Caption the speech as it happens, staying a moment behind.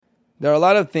There are a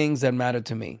lot of things that matter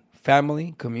to me: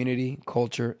 family, community,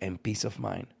 culture, and peace of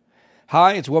mind.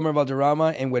 Hi, it's Wilmer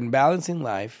Valderrama, and when balancing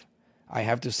life, I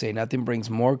have to say nothing brings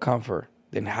more comfort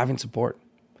than having support.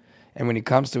 And when it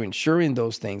comes to ensuring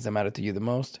those things that matter to you the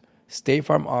most, State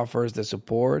Farm offers the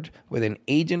support with an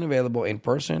agent available in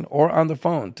person or on the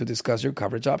phone to discuss your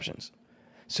coverage options.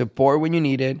 Support when you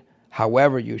need it,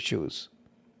 however you choose.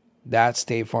 That's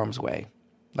State Farm's way.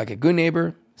 Like a good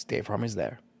neighbor, State Farm is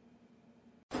there.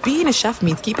 Being a chef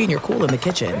means keeping your cool in the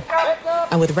kitchen.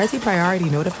 And with Resi Priority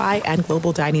Notify and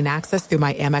Global Dining Access through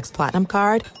my Amex Platinum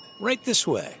card, right this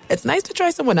way. It's nice to try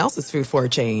someone else's food for a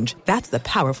change. That's the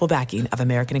powerful backing of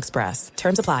American Express.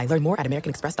 Terms apply. Learn more at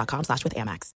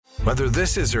americanexpress.com/withAmex. Whether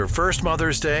this is her first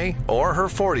Mother's Day or her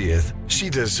 40th, she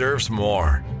deserves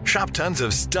more. Shop tons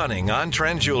of stunning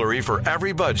on-trend jewelry for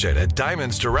every budget at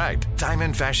Diamonds Direct.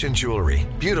 Diamond fashion jewelry,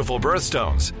 beautiful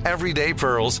birthstones, everyday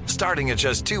pearls starting at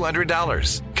just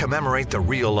 $200. Commemorate the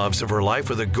real loves of her life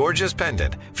with a gorgeous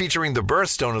pendant featuring the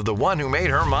birthstone of the one who made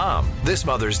her mom. This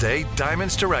Mother's Day,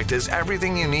 Diamonds Direct is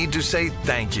everything you need to say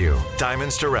thank you.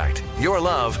 Diamonds Direct. Your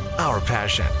love, our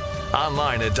passion.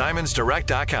 Online at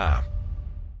diamondsdirect.com.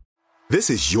 This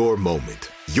is your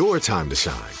moment, your time to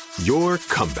shine, your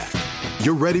comeback.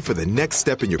 You're ready for the next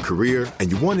step in your career, and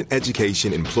you want an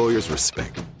education employers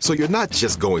respect. So you're not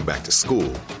just going back to school,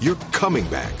 you're coming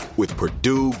back with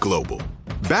Purdue Global.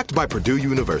 Backed by Purdue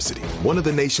University, one of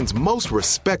the nation's most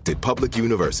respected public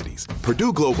universities,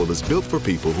 Purdue Global is built for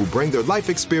people who bring their life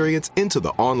experience into the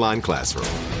online classroom.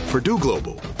 Purdue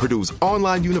Global, Purdue's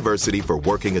online university for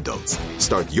working adults.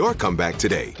 Start your comeback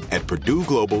today at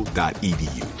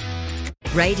purdueglobal.edu.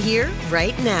 Right here,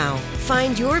 right now.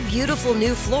 Find your beautiful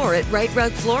new floor at Rite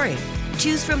Rug Flooring.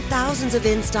 Choose from thousands of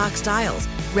in-stock styles,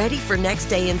 ready for next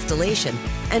day installation,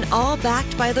 and all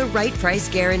backed by the right price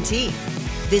guarantee.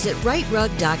 Visit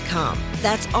riterug.com.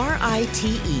 That's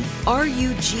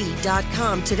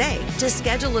RITERUG.com today to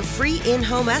schedule a free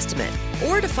in-home estimate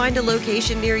or to find a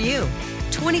location near you.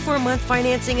 24-month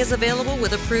financing is available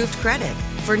with approved credit.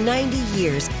 For 90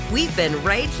 years, we've been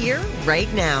right here,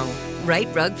 right now. Rite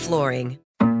Rug Flooring.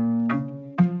 All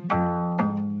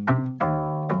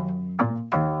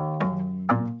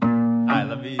right,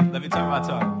 let me talk my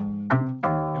talk.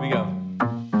 Here we go.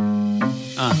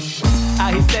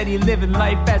 How he said he living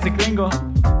life as a gringo,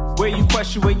 where you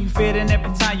question where you fit in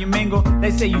every time you mingle. They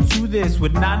say you do this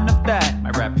with not enough that. My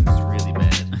rapping is really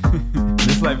bad.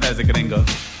 This life as a gringo.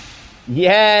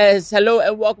 Yes, hello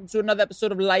and welcome to another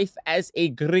episode of Life as a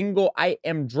Gringo. I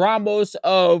am Dramos,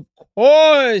 of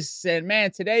course. And man,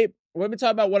 today we're going to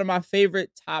talk about one of my favorite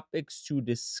topics to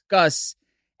discuss,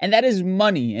 and that is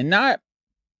money. And not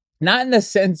in the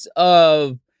sense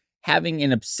of having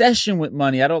an obsession with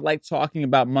money. I don't like talking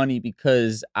about money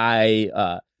because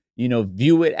I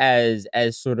view it as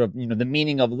sort of, the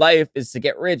meaning of life is to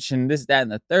get rich and this, that,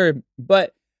 and the third.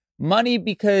 But money,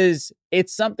 because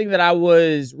it's something that I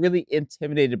was really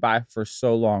intimidated by for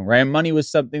so long, right? Money was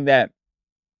something that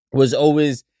was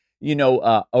always,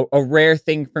 a rare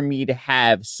thing for me to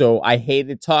have. So I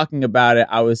hated talking about it.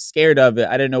 I was scared of it.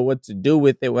 I didn't know what to do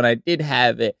with it when I did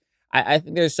have it. I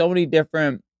think there's so many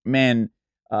different,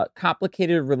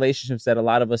 complicated relationships that a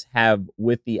lot of us have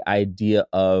with the idea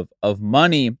of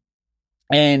money.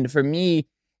 And for me,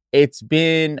 it's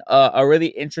been a really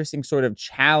interesting sort of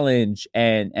challenge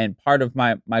and part of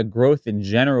my growth in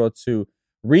general to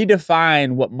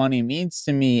redefine what money means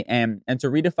to me and to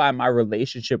redefine my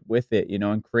relationship with it,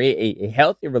 and create a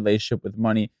healthy relationship with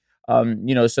money,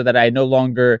 so that I no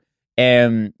longer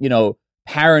am,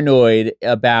 paranoid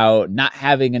about not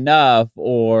having enough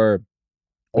or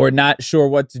not sure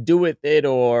what to do with it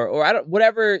or I don't,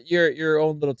 whatever your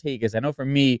own little take is. I know for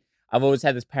me, I've always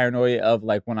had this paranoia of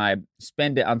like when I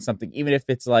spend it on something, even if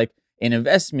it's like an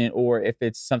investment or if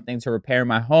it's something to repair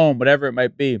my home, whatever it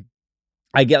might be,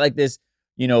 I get like this,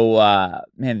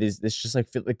 this just like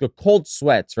feel like the cold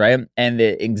sweats, right? And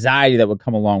the anxiety that would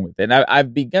come along with it. And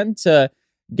I've begun to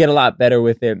get a lot better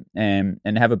with it and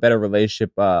have a better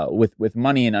relationship with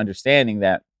money and understanding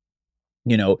that,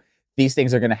 these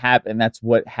things are going to happen. That's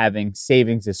what having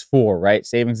savings is for, right?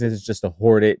 Savings is just to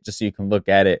hoard it, just so you can look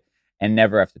at it and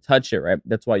never have to touch it, right?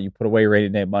 That's why you put away rainy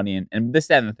day money and this,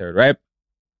 that, and the third, right?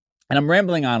 And I'm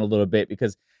rambling on a little bit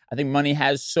because I think money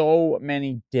has so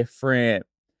many different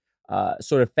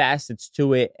sort of facets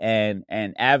to it and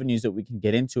avenues that we can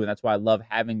get into. And that's why I love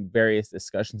having various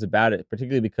discussions about it,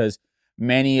 particularly because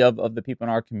many of the people in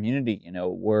our community,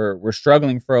 were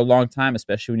struggling for a long time,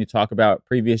 especially when you talk about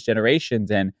previous generations.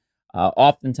 And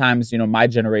oftentimes, my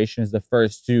generation is the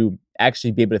first to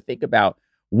actually be able to think about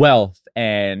wealth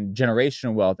and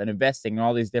generational wealth and investing and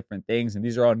all these different things. And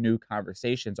these are all new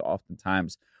conversations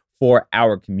oftentimes for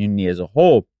our community as a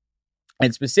whole.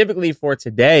 And specifically for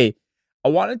today, I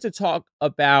wanted to talk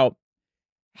about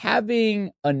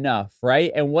having enough,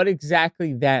 right? And what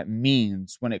exactly that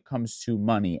means when it comes to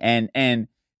money and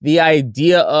the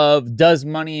idea of, does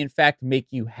money in fact make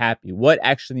you happy? What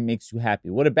actually makes you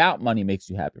happy? What about money makes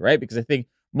you happy, right? Because I think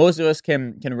most of us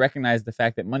can recognize the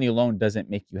fact that money alone doesn't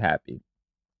make you happy.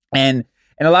 And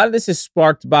a lot of this is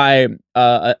sparked by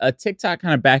a TikTok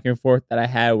kind of back and forth that I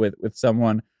had with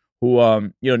someone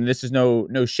who, this is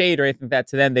no shade or anything like that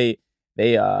to them. They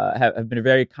have been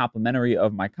very complimentary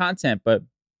of my content, but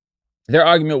their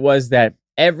argument was that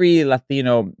every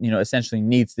Latino, essentially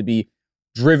needs to be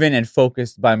driven and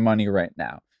focused by money right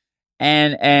now.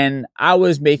 And I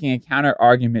was making a counter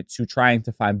argument to trying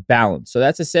to find balance. So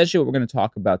that's essentially what we're going to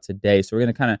talk about today. So we're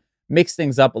going to kind of mix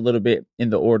things up a little bit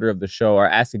in the order of the show. Our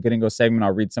Ask a Gringo segment,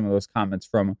 I'll read some of those comments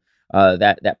from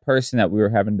that person that we were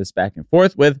having this back and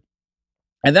forth with.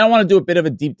 And then I want to do a bit of a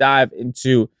deep dive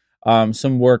into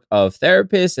some work of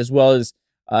therapists, as well as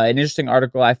an interesting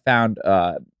article I found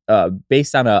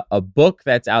based on a book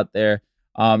that's out there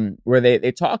where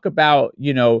they talk about,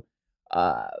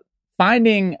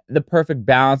 finding the perfect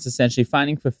balance, essentially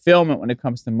finding fulfillment when it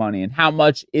comes to money and how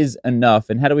much is enough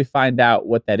and how do we find out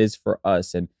what that is for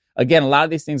us. And again, a lot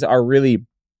of these things are really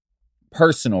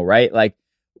personal, right? Like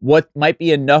what might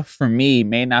be enough for me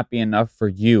may not be enough for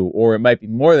you, or it might be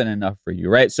more than enough for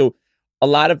you, right? So a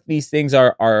lot of these things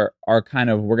are kind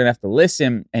of, we're going to have to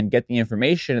listen and get the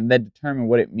information and then determine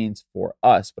what it means for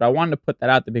us. But I wanted to put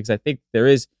that out there because I think there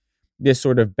is this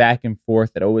sort of back and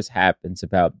forth that always happens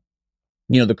about,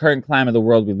 the current climate of the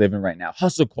world we live in right now,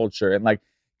 hustle culture, and like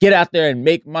get out there and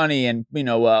make money. And,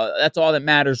 that's all that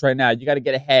matters right now. You got to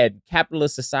get ahead.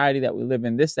 Capitalist society that we live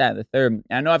in, this, that, and the third. And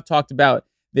I know I've talked about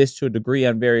this to a degree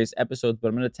on various episodes, but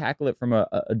I'm going to tackle it from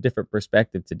a different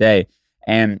perspective today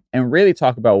and really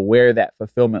talk about where that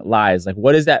fulfillment lies. Like,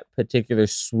 what is that particular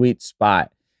sweet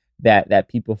spot that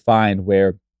people find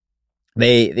where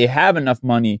they have enough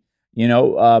money,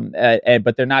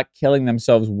 but they're not killing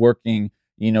themselves working,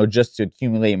 just to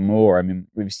accumulate more. I mean,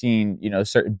 we've seen,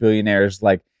 certain billionaires,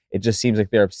 like it just seems like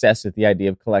they're obsessed with the idea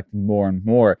of collecting more and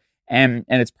more. And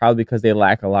it's probably because they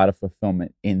lack a lot of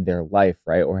fulfillment in their life,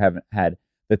 right? Or haven't had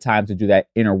the time to do that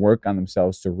inner work on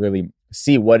themselves to really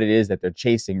see what it is that they're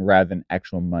chasing rather than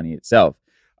actual money itself.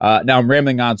 Now I'm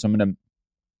rambling on, so I'm going to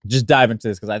just dive into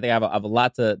this because I think I have a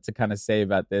lot to kind of say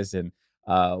about this. And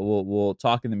we'll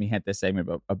talk in the Mi Gente segment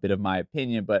about a bit of my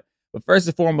opinion. But first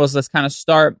and foremost, let's kind of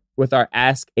start with our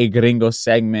Ask a Gringo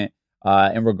segment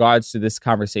in regards to this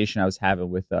conversation I was having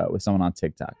with someone on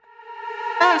TikTok.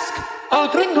 Ask a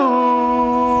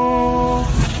Gringo.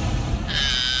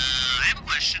 I have a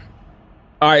question.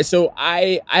 All right, so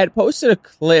I had posted a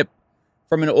clip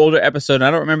from an older episode, and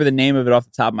I don't remember the name of it off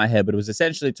the top of my head, but it was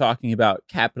essentially talking about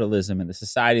capitalism and the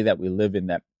society that we live in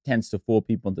that tends to fool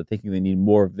people into thinking they need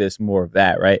more of this, more of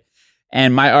that, right?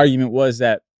 And my argument was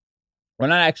that we're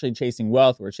not actually chasing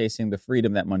wealth. We're chasing the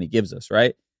freedom that money gives us,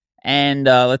 right? And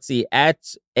let's see,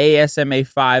 at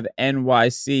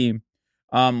ASMA5NYC,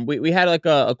 we had like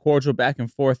a cordial back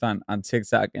and forth on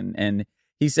TikTok. And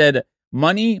he said,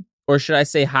 money, or should I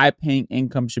say high-paying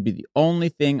income, should be the only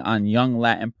thing on young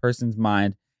Latin person's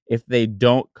mind if they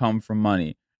don't come from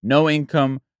money. No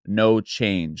income, no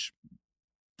change.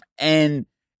 And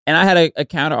I had a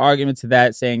counter argument to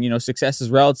that saying, success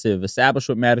is relative. Establish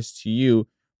what matters to you,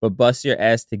 but bust your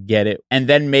ass to get it, and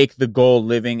then make the goal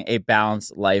living a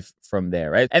balanced life from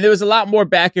there, right? And there was a lot more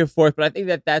back and forth, but I think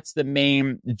that that's the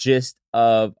main gist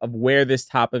of where this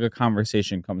topic of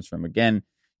conversation comes from. Again,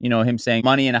 him saying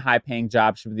money and a high-paying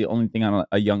job should be the only thing on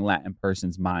a young Latin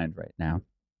person's mind right now.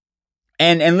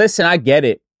 And listen, I get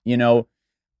it.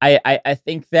 I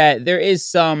think that there is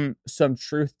some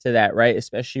truth to that, right?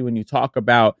 Especially when you talk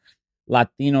about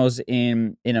Latinos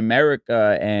in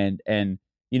America and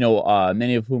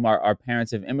many of whom our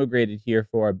parents have immigrated here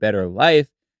for a better life.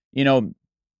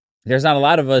 There's not a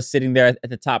lot of us sitting there at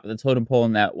the top of the totem pole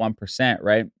in that 1%,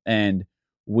 right? And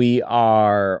we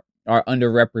are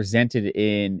underrepresented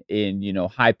in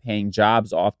high paying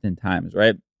jobs oftentimes,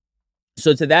 right?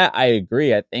 So to that, I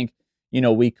agree. I think,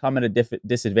 we come at a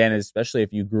disadvantage, especially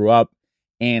if you grew up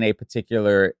in a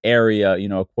particular area,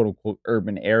 a quote unquote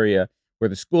urban area where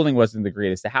the schooling wasn't the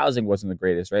greatest, the housing wasn't the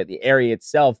greatest, right? The area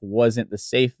itself wasn't the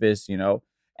safest,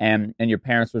 and your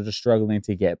parents were just struggling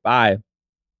to get by.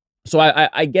 So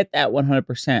I get that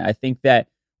 100%. I think that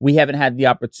we haven't had the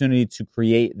opportunity to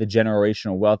create the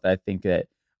generational wealth I think that,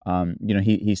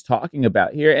 he's talking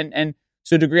about here. And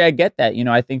to a degree, I get that.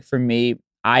 I think for me,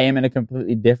 I am in a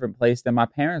completely different place than my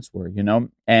parents were,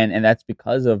 and that's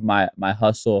because of my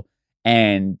hustle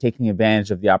and taking advantage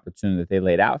of the opportunity that they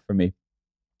laid out for me.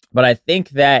 But I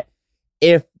think that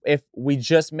if we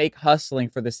just make hustling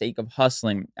for the sake of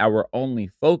hustling our only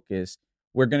focus,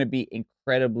 we're going to be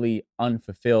incredibly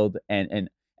unfulfilled and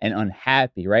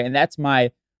unhappy, right? And that's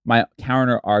my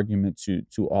counter argument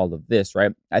to all of this,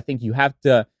 right? I think you have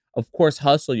to, of course,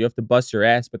 hustle. You have to bust your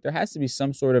ass, but there has to be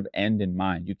some sort of end in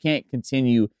mind. You can't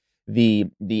continue the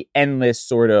endless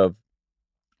sort of,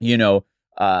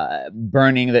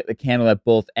 burning the candle at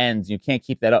both ends. You can't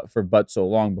keep that up for but so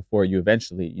long before you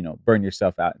eventually, burn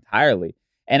yourself out entirely.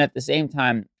 And at the same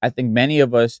time, I think many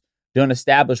of us don't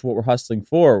establish what we're hustling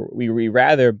for. We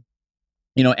rather,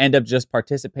 end up just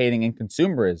participating in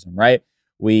consumerism, right?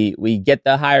 We get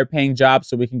the higher paying job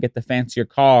so we can get the fancier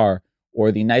car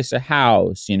or the nicer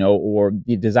house, or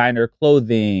the designer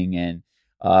clothing and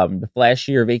the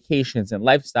flashier vacations and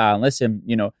lifestyle. And listen,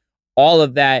 all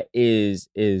of that is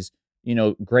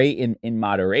great in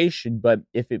moderation. But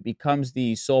if it becomes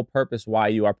the sole purpose why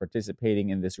you are participating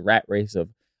in this rat race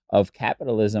of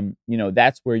capitalism,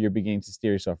 that's where you're beginning to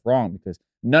steer yourself wrong, because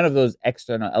none of those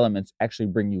external elements actually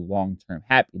bring you long-term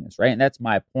happiness, right? And that's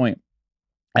my point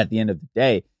at the end of the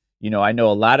day. I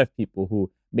know a lot of people who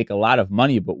make a lot of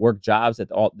money but work jobs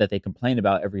that they complain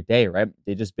about every day, right?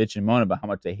 They just bitch and moan about how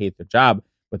much they hate their job,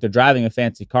 but they're driving a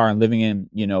fancy car and living in,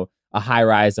 a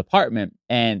high-rise apartment,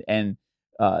 and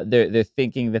they're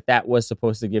thinking that was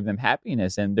supposed to give them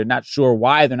happiness, and they're not sure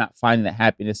why they're not finding that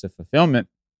happiness of fulfillment.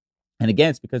 And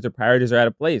again, it's because their priorities are out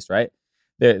of place, right?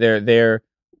 They're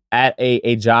at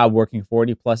a job working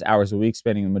 40 plus hours a week,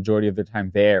 spending the majority of their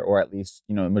time there, or at least,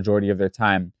 the majority of their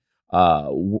time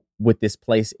with this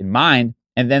place in mind.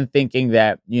 And then thinking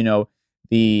that, the,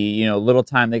 little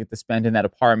time they get to spend in that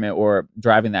apartment or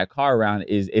driving that car around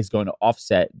is going to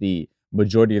offset the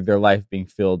majority of their life being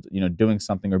filled, doing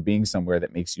something or being somewhere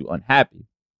that makes you unhappy.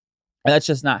 And that's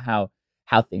just not how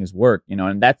things work,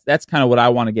 and that's kind of what I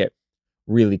want to get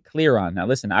really clear on. Now,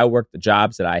 listen, I worked the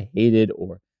jobs that I hated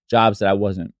or jobs that I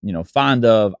wasn't, fond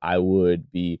of. I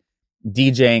would be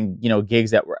DJing,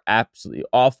 gigs that were absolutely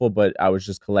awful, but I was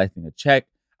just collecting a check.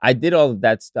 I did all of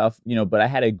that stuff, but I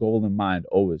had a goal in mind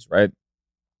always, right?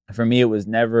 For me, it was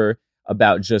never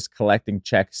about just collecting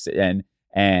checks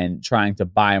and trying to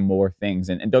buy more things.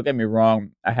 And don't get me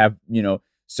wrong, I have,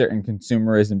 certain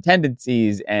consumerism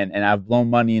tendencies and I've blown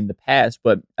money in the past,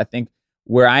 but I think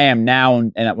where I am now,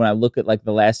 and when I look at like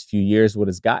the last few years, what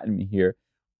has gotten me here,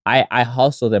 I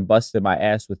hustled and busted my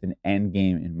ass with an end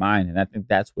game in mind. And I think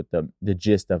that's what the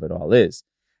gist of it all is.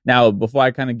 Now, before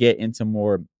I kind of get into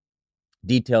more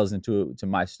details to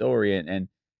my story and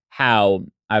how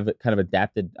I've kind of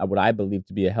adapted what I believe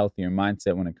to be a healthier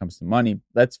mindset when it comes to money,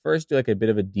 let's first do like a bit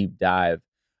of a deep dive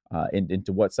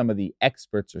into what some of the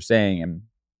experts are saying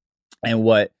and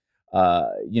what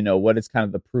what is kind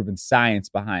of the proven science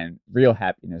behind real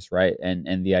happiness, right?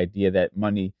 And the idea that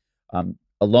money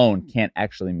alone can't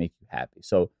actually make you happy.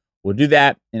 So we'll do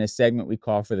that in a segment we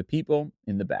call For the People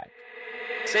in the Back.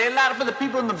 Say it louder for the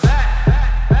people in the back.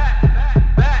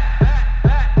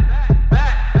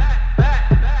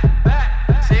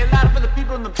 Say it louder for the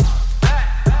people in the back.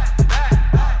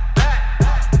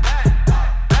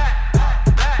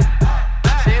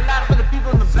 Say it louder for the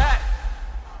people in the back.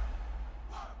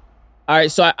 All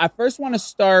right, so I first want to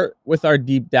start with our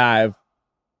deep dive,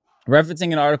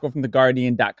 referencing an article from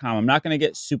theguardian.com. I'm not going to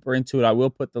get super into it. I will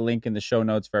put the link in the show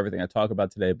notes for everything I talk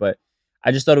about today, but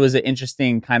I just thought it was an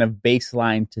interesting kind of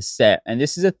baseline to set. And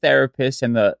this is a therapist,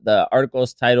 and the article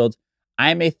is titled,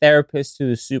 "I'm a Therapist to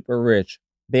the Super Rich.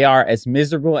 They are as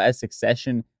miserable as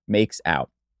Succession makes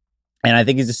out." And I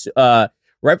think he's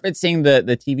referencing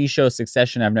the TV show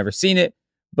Succession. I've never seen it,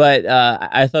 but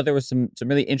I thought there was some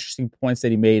really interesting points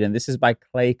that he made, and this is by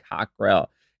Clay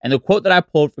Cockrell. And the quote that I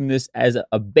pulled from this as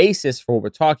a basis for what we're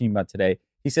talking about today,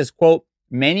 he says, quote,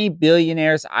 "Many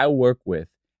billionaires I work with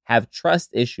have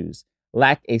trust issues,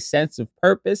 lack a sense of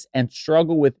purpose, and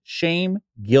struggle with shame,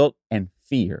 guilt, and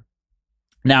fear."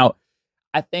 Now,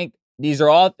 I think these are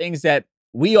all things that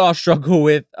we all struggle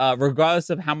with, regardless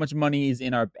of how much money is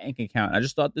in our bank account. I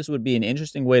just thought this would be an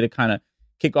interesting way to kind of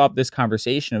kick off this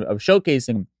conversation of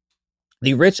showcasing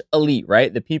the rich elite,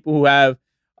 right? The people who have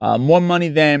more money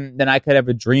than I could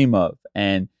ever dream of.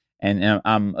 And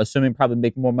I'm assuming probably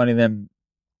make more money than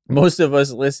most of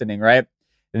us listening, right?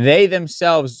 They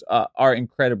themselves are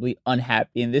incredibly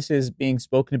unhappy. And this is being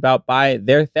spoken about by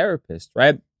their therapist,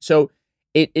 right? So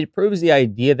it proves the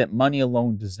idea that money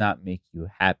alone does not make you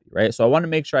happy, right? So I want to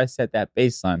make sure I set that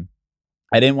baseline.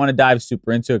 I didn't want to dive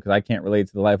super into it because I can't relate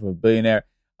to the life of a billionaire.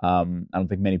 I don't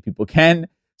think many people can.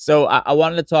 So I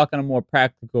wanted to talk on a more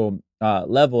practical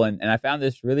level, and I found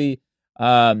this really.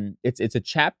 It's a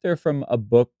chapter from a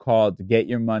book called "Get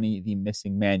Your Money: The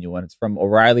Missing Manual," and it's from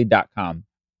O'Reilly.com.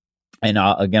 And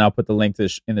I'll put the link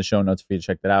in the show notes for you to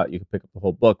check that out. You can pick up the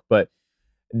whole book, but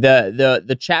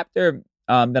the chapter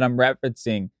that I'm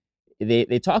referencing,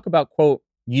 they talk about, quote,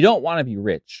 "You don't want to be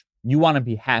rich, you want to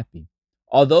be happy.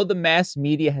 Although the mass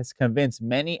media has convinced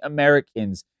many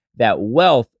Americans that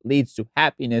wealth leads to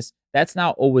happiness, that's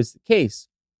not always the case.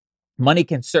 Money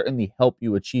can certainly help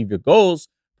you achieve your goals,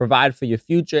 provide for your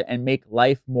future, and make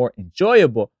life more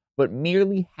enjoyable, but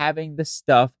merely having the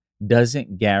stuff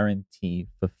doesn't guarantee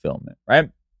fulfillment,"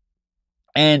 right?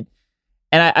 And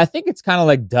I think it's kind of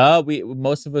like, duh,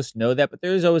 most of us know that, but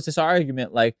there's always this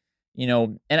argument, like,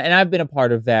 and I've been a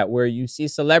part of that, where you see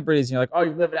celebrities and you're like, oh,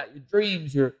 you're living out your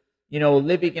dreams, you're,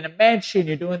 living in a mansion,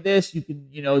 you're doing this, you can,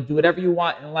 do whatever you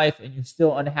want in life, and you're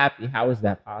still unhappy. How is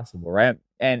that possible, right?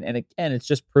 And again, it's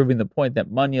just proving the point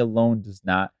that money alone does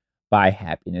not buy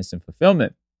happiness and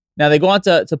fulfillment. Now, they go on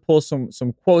to pull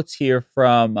some quotes here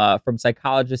from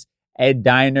psychologists Ed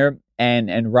Diner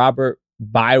and Robert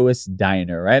Biwas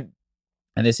Diner, right?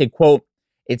 And they say, quote,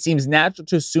 "It seems natural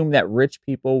to assume that rich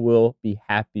people will be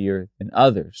happier than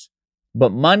others.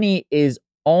 But money is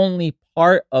only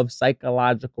part of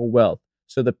psychological wealth.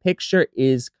 So the picture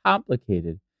is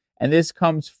complicated." And this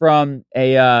comes from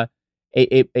a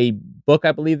book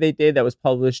I believe they did that was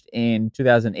published in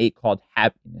 2008 called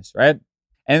Happiness, right?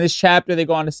 And in this chapter, they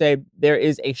go on to say, there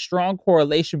is a strong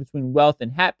correlation between wealth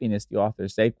and happiness, the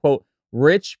authors say. Quote,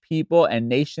 "Rich people and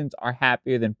nations are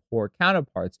happier than poor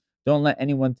counterparts. Don't let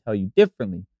anyone tell you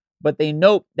differently." But they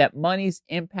note that money's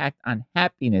impact on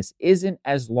happiness isn't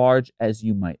as large as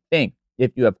you might think.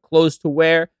 If you have clothes to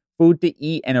wear, food to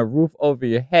eat, and a roof over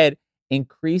your head,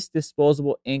 increased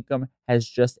disposable income has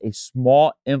just a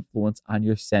small influence on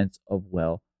your sense of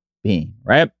well-being,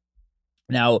 right?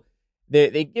 Now,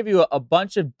 they give you a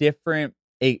bunch of different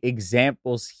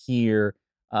examples here,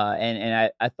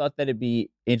 and I thought that it'd be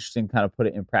interesting to kind of put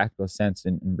it in practical sense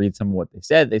and read some of what they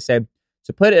said. They said,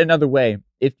 to put it another way,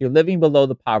 if you're living below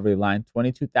the poverty line,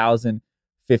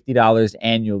 $22,050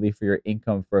 annually for your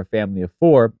income for a family of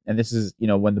four, and this is,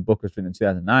 when the book was written in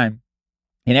 2009,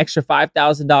 an extra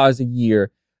 $5,000 a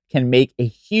year can make a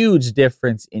huge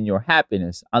difference in your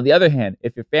happiness. On the other hand,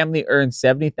 if your family earns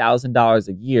 $70,000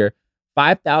 a year,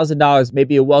 $5,000 may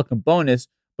be a welcome bonus,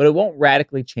 but it won't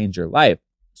radically change your life.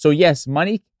 So yes,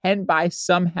 money can buy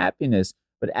some happiness,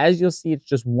 but as you'll see, it's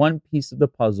just one piece of the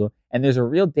puzzle, and there's a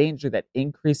real danger that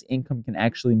increased income can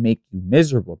actually make you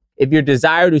miserable if your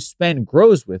desire to spend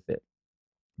grows with it.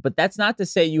 But that's not to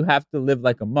say you have to live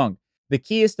like a monk. The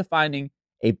key is to finding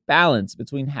a balance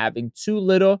between having too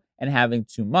little and having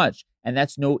too much, and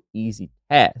that's no easy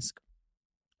task.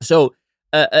 So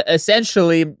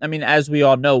essentially, I mean, as we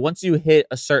all know, once you hit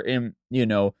a certain,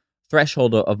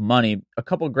 threshold of money, a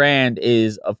couple grand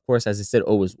is, of course, as I said,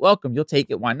 always welcome. You'll take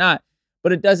it. Why not?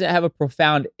 But it doesn't have a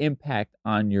profound impact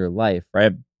on your life,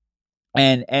 right?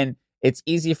 And it's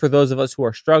easy for those of us who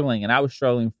are struggling, and I was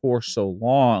struggling for so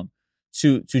long,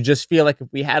 to just feel like if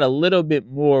we had a little bit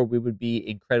more, we would be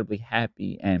incredibly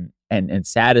happy and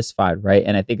satisfied, right?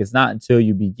 And I think it's not until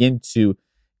you begin to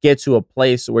get to a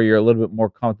place where you're a little bit more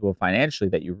comfortable financially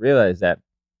that you realize that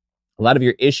a lot of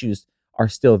your issues are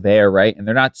still there, right? And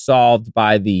they're not solved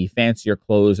by the fancier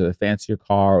clothes or the fancier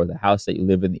car or the house that you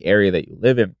live in, the area that you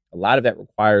live in. A lot of that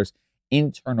requires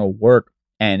internal work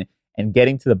and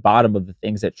getting to the bottom of the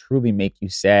things that truly make you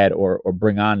sad or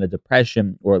bring on the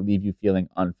depression or leave you feeling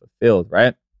unfulfilled,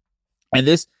 right? And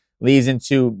this leads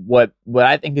into what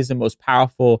I think is the most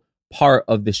powerful part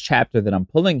of this chapter that I'm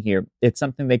pulling here. It's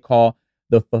something they call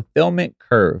the fulfillment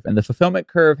curve. And the fulfillment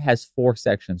curve has 4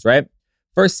 sections, right?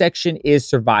 First section is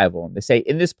survival. They say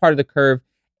in this part of the curve,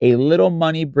 a little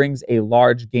money brings a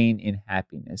large gain in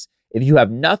happiness. If you have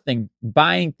nothing,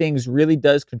 buying things really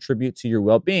does contribute to your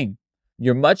well-being.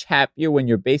 You're much happier when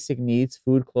your basic needs,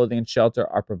 food, clothing, and shelter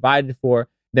are provided for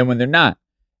than when they're not.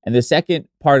 And the second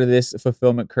part of this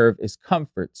fulfillment curve is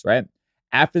comforts, right?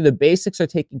 After the basics are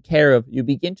taken care of, you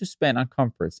begin to spend on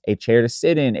comforts, a chair to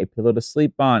sit in, a pillow to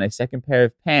sleep on, a second pair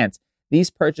of pants. These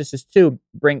purchases too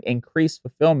bring increased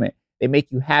fulfillment. They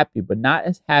make you happy, but not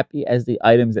as happy as the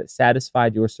items that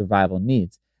satisfied your survival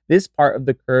needs. This part of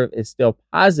the curve is still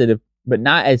positive, but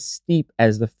not as steep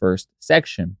as the first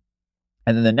section.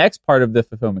 And then the next part of the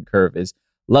fulfillment curve is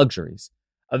luxuries.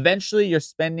 Eventually, your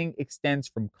spending extends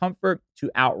from comfort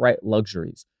to outright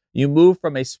luxuries. You move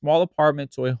from a small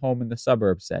apartment to a home in the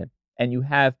suburbs, say, and you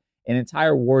have an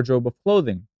entire wardrobe of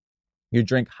clothing. You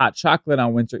drink hot chocolate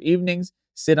on winter evenings,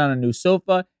 sit on a new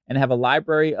sofa, and have a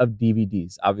library of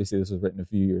DVDs. Obviously, this was written a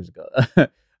few years ago.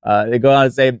 They go on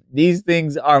to say, these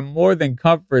things are more than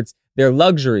comforts. They're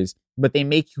luxuries, but they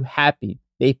make you happy.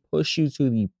 They push you to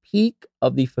the peak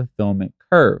of the fulfillment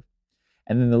curve.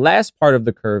 And then the last part of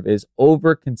the curve is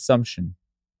overconsumption.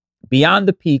 Beyond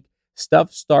the peak,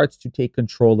 stuff starts to take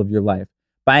control of your life.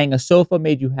 Buying a sofa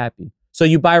made you happy, so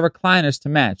you buy recliners to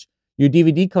match. Your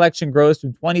DVD collection grows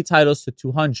from 20 titles to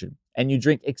 200, and you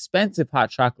drink expensive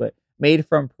hot chocolate made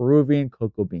from Peruvian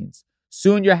cocoa beans.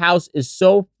 Soon your house is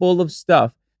so full of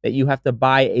stuff that you have to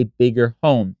buy a bigger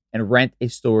home and rent a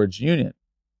storage unit.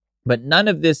 But none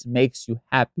of this makes you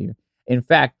happier. In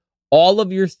fact, all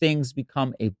of your things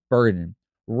become a burden.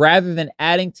 Rather than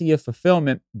adding to your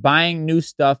fulfillment, buying new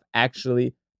stuff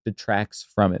actually detracts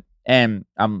from it. And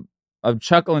I'm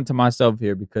chuckling to myself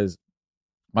here because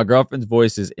my girlfriend's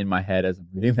voice is in my head as I'm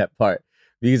reading that part.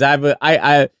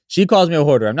 Because she calls me a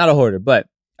hoarder. I'm not a hoarder, but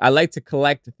I like to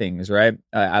collect things, right?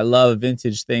 I love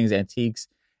vintage things, antiques,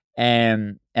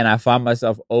 and I find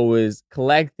myself always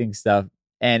collecting stuff.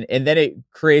 And then it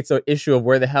creates an issue of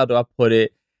where the hell do I put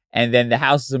it? And then the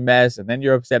house is a mess, and then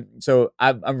you're upset. So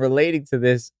I'm relating to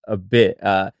this a bit.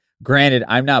 Granted,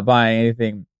 I'm not buying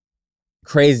anything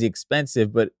crazy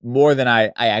expensive, but more than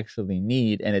I actually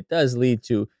need. And it does lead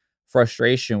to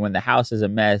frustration when the house is a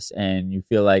mess and you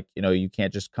feel like, you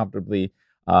can't just comfortably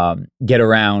get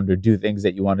around or do things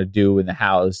that you want to do in the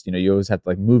house. You always have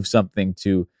to move something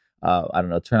to,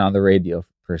 turn on the radio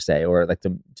per se, or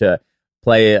to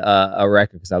play a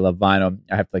record because I love vinyl.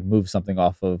 I have to move something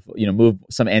off of, move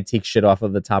some antique shit off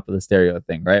of the top of the stereo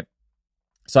thing, right?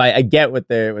 So I get what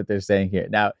they're saying here.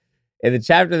 Now, in the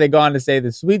chapter, they go on to say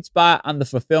the sweet spot on the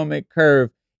fulfillment curve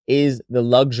is the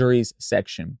luxuries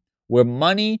section, where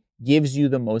money gives you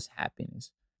the most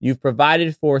happiness. You've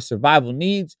provided for survival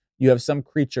needs, you have some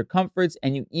creature comforts,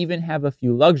 and you even have a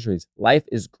few luxuries. Life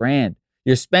is grand.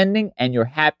 Your spending and your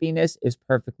happiness is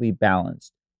perfectly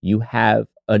balanced. You have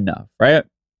enough, right?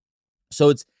 So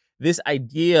it's this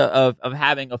idea of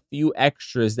having a few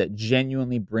extras that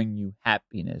genuinely bring you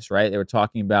happiness, right? They were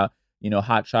talking about,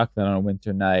 hot chocolate on a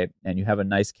winter night, and you have a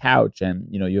nice couch, and,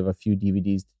 you have a few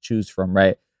DVDs to choose from,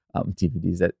 right?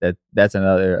 DVDs, that's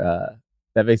another,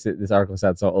 that makes this article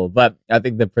sound so old, but I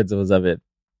think the principles of it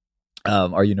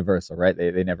are universal, right?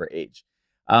 They never age.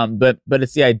 But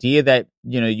it's the idea that,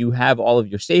 you have all of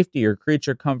your safety, your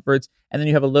creature comforts, and then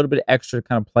you have a little bit extra to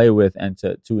kind of play with and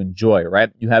to enjoy,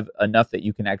 right? You have enough that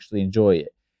you can actually enjoy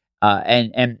it.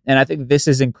 And I think this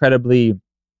is incredibly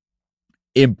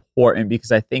important because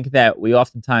I think that we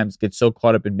oftentimes get so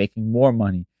caught up in making more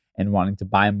money and wanting to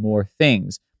buy more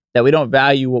things that we don't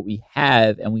value what we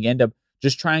have, and we end up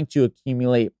just trying to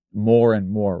accumulate more and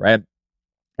more, right?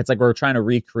 It's like we're trying to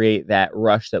recreate that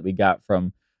rush that we got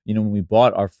from, when we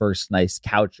bought our first nice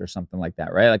couch or something like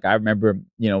that, right? I remember,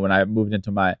 when I moved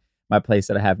into my place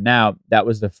that I have now, that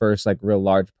was the first real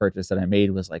large purchase that I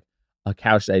made, was a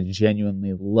couch that I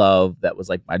genuinely love, that was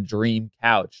my dream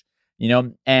couch,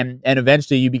 and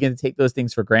eventually you begin to take those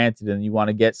things for granted, and you want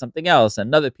to get something else,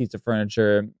 another piece of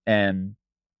furniture, and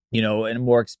and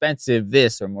more expensive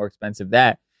this or more expensive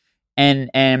that. And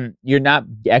you're not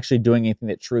actually doing anything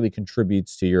that truly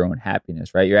contributes to your own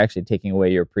happiness, right? You're actually taking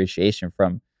away your appreciation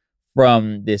from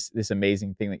this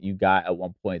amazing thing that you got at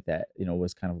one point that,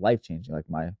 was kind of life-changing, like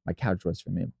my couch was for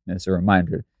me. And it's a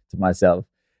reminder to myself.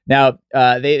 Now,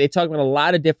 they talk about a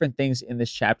lot of different things in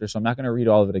this chapter, so I'm not going to read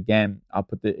all of it again. I'll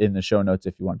put it in the show notes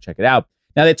if you want to check it out.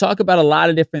 Now, they talk about a lot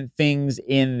of different things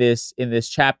in this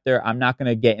chapter. I'm not going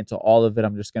to get into all of it.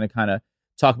 I'm just going to kind of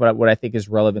talk about what I think is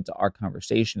relevant to our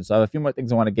conversation. So I have a few more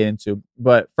things I want to get into.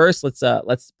 But first,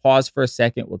 let's pause for a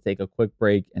second. We'll take a quick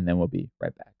break, and then we'll be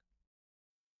right back.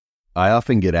 I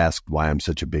often get asked why I'm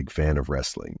such a big fan of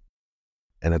wrestling,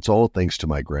 and it's all thanks to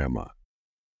my grandma.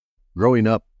 Growing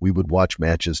up, we would watch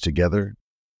matches together,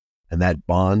 and that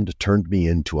bond turned me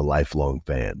into a lifelong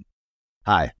fan.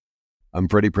 Hi, I'm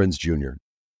Freddie Prinze Jr.,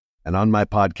 and on my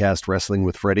podcast, Wrestling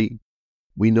with Freddie,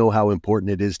 we know how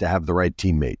important it is to have the right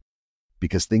teammate,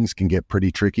 because things can get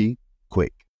pretty tricky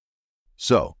quick.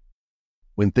 So,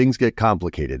 when things get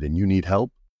complicated and you need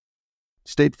help,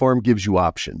 State Farm gives you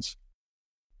options.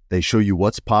 They show you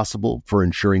what's possible for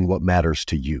ensuring what matters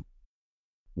to you.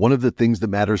 One of the things that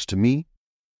matters to me,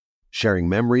 sharing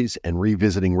memories and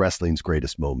revisiting wrestling's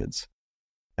greatest moments.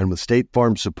 And with State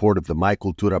Farm's support of the My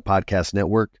Cultura Podcast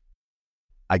Network,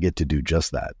 I get to do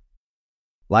just that.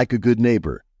 Like a good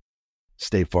neighbor,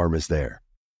 State Farm is there.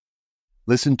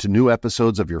 Listen to new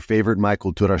episodes of your favorite My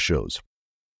Cultura shows,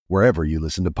 wherever you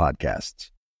listen to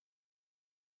podcasts.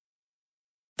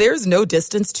 There's no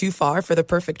distance too far for the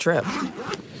perfect trip.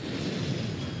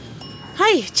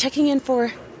 Hi, checking in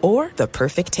for... or the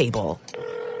perfect table.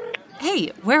 Hey,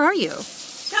 where are you?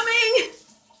 Coming!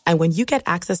 And when you get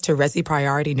access to Resi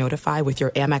Priority Notify with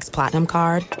your Amex Platinum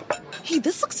card... Hey,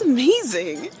 this looks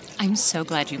amazing! I'm so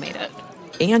glad you made it.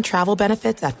 And travel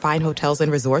benefits at fine hotels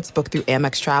and resorts booked through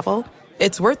Amex Travel,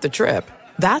 it's worth the trip.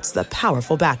 That's the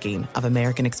powerful backing of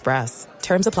American Express.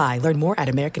 Terms apply. Learn more at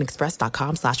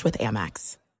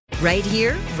americanexpress.com/withAmex. Right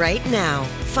here, right now.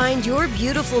 Find your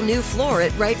beautiful new floor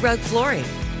at Right Rug Flooring.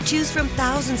 Choose from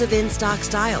thousands of in-stock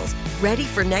styles, ready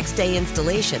for next day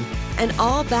installation, and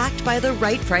all backed by the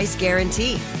right price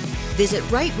guarantee. Visit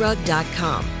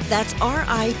rightrug.com. That's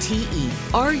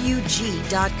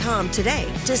RITERUG.com today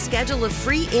to schedule a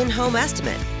free in-home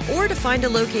estimate or to find a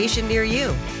location near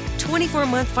you.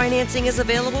 24-month financing is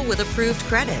available with approved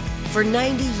credit. For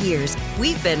 90 years,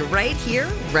 we've been right here,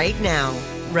 right now.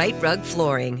 Right Rug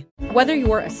Flooring. Whether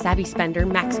you're a savvy spender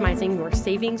maximizing your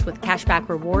savings with cashback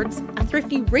rewards, a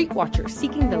thrifty rate watcher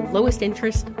seeking the lowest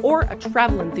interest, or a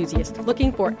travel enthusiast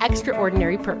looking for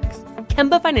extraordinary perks,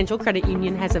 Kemba Financial Credit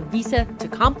Union has a visa to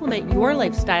complement your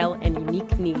lifestyle and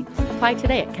unique needs. Apply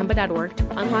today at Kemba.org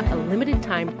to unlock a limited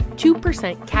time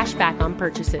 2% cash back on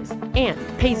purchases and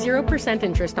pay 0%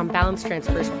 interest on balance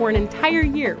transfers for an entire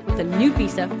year with a new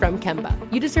visa from Kemba.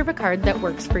 You deserve a card that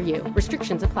works for you.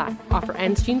 Restrictions apply. Offer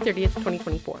ends June 30th,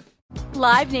 2024.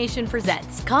 Live Nation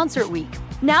presents Concert Week.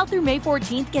 Now through May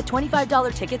 14th, get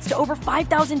 $25 tickets to over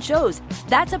 5,000 shows.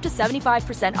 That's up to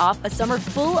 75% off a summer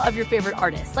full of your favorite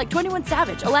artists like 21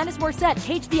 Savage, Alanis Morissette,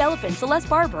 Cage the Elephant, Celeste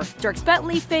Barber, Dierks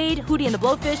Bentley, Fade, Hootie and the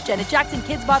Blowfish, Janet Jackson,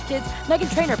 Kids Bop Kids,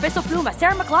 Meghan Trainor, Peso Pluma,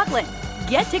 Sarah McLachlan.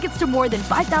 Get tickets to more than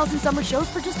 5,000 summer shows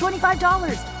for just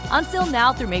 $25. Until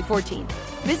now through May 14th.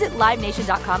 Visit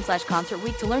LiveNation.com/Concert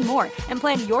Week to learn more and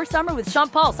plan your summer with Sean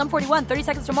Paul, Sum 41, 30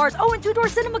 Seconds to Mars, and Two Door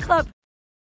Cinema Club.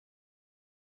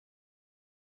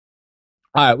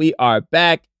 All right, we are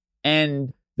back.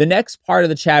 And the next part of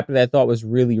the chapter that I thought was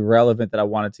really relevant that I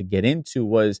wanted to get into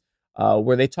was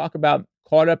where they talk about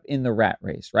caught up in the rat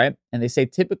race, right? And they say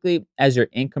typically as your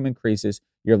income increases,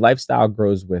 your lifestyle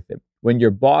grows with it. When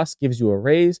your boss gives you a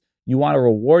raise, you want to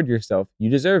reward yourself. You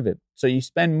deserve it. So you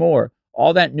spend more.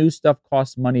 All that new stuff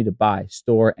costs money to buy,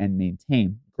 store, and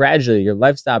maintain. Gradually, your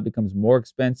lifestyle becomes more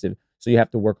expensive, so you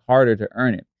have to work harder to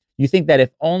earn it. You think that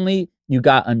if only you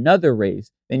got another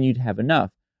raise, then you'd have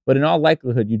enough. But in all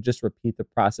likelihood, you just repeat the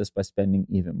process by spending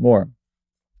even more.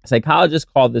 Psychologists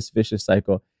call this vicious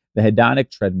cycle the hedonic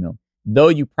treadmill, though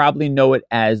you probably know it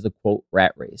as the, quote,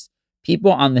 rat race.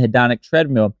 People on the hedonic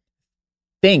treadmill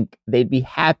think they'd be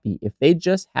happy if they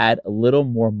just had a little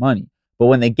more money. But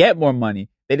when they get more money,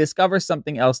 they discover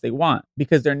something else they want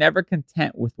because they're never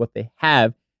content with what they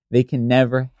have. They can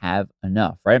never have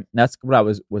enough, right? And that's what I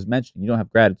was mentioning. You don't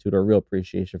have gratitude or real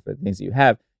appreciation for the things that you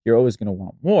have. You're always going to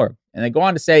want more. And they go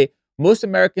on to say, most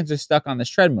Americans are stuck on this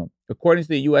treadmill. According to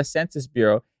the U.S. Census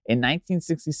Bureau, in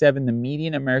 1967, the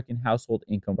median American household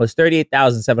income was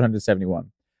 $38,771.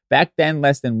 Back then,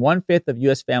 less than 1/5 of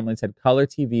U.S. families had color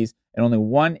TVs and only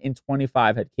 1 in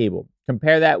 25 had cable.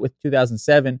 Compare that with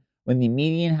 2007, when the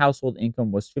median household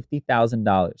income was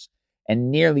 $50,000.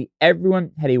 And nearly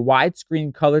everyone had a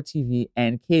widescreen color TV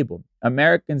and cable.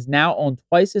 Americans now own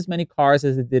twice as many cars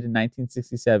as they did in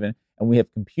 1967, and we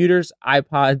have computers,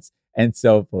 iPods, and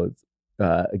cell phones.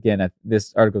 Again,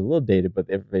 this article is a little dated, but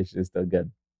the information is still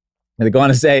good. And they go on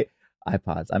to say,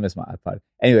 iPods, I miss my iPod.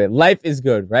 Anyway, life is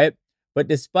good, right? But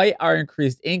despite our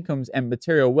increased incomes and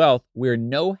material wealth, we're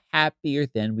no happier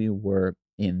than we were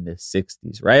in the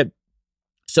 60s, right?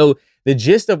 So the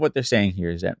gist of what they're saying here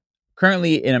is that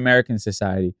currently in American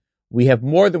society, we have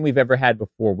more than we've ever had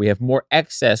before. We have more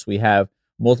excess. We have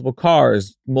multiple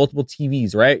cars, multiple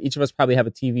TVs, right? Each of us probably have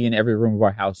a TV in every room of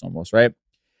our house almost, right?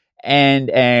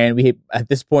 And we, at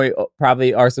this point,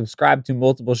 probably are subscribed to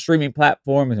multiple streaming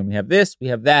platforms, and we have this, we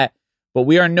have that, but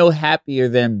we are no happier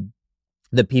than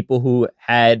the people who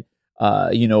had,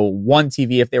 one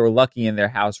TV if they were lucky in their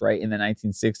house, right, in the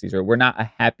 1960s. Or we're not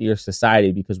a happier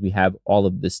society because we have all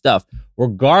of this stuff,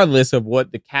 regardless of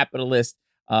what the capitalist,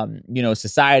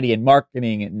 society and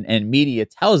marketing and media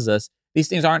tells us. These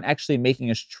things aren't actually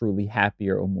making us truly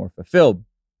happier or more fulfilled.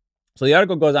 So the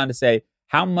article goes on to say,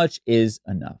 how much is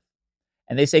enough?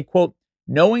 And they say, quote,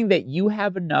 knowing that you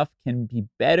have enough can be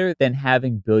better than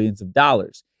having billions of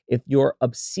dollars. If you're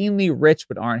obscenely rich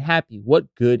but aren't happy,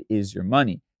 what good is your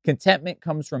money? Contentment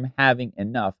comes from having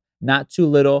enough, not too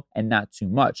little and not too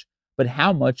much. But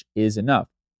how much is enough?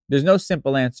 There's no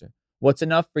simple answer. What's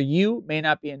enough for you may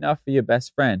not be enough for your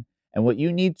best friend. And what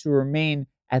you need to remain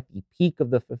at the peak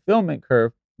of the fulfillment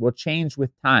curve will change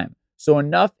with time. So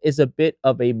enough is a bit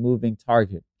of a moving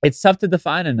target. It's tough to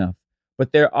define enough,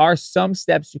 but there are some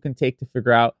steps you can take to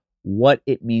figure out what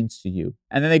it means to you.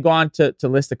 And then they go on to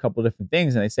list a couple different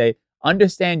things, and they say,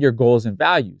 understand your goals and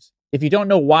values. If you don't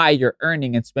know why you're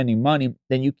earning and spending money,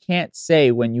 then you can't say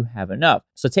when you have enough.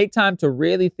 So take time to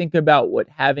really think about what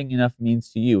having enough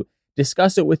means to you.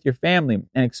 Discuss it with your family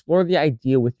and explore the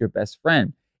idea with your best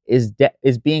friend. Is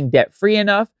being debt-free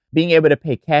enough? Being able to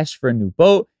pay cash for a new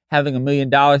boat? Having $1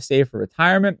 million saved for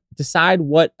retirement? Decide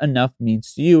what enough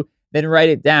means to you, then write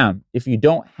it down. If you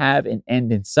don't have an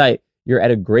end in sight, you're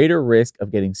at a greater risk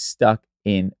of getting stuck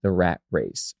in the rat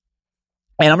race.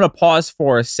 And I'm going to pause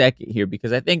for a second here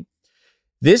because I think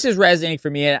this is resonating for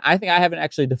me. And I think I haven't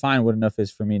actually defined what enough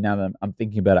is for me now that I'm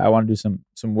thinking about it. I want to do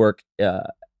some work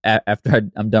after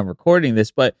I'm done recording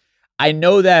this. But I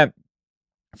know that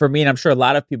for me, and I'm sure a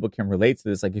lot of people can relate to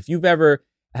this, like if you've ever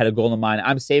had a goal in mind,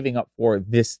 I'm saving up for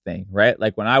this thing, right?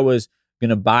 Like when I was going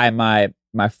to buy my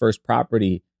first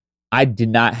property, I did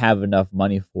not have enough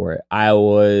money for it. I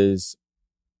think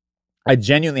I had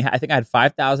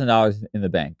 $5,000 in the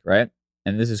bank, right?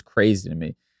 And this is crazy to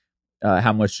me,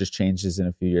 how much just changes in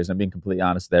a few years. I'm being completely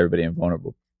honest with everybody and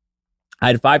vulnerable. I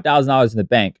had $5,000 in the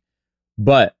bank,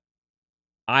 but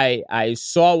I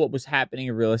saw what was happening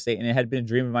in real estate, and it had been a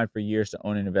dream of mine for years to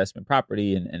own an investment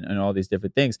property and all these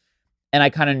different things. And I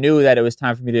kind of knew that it was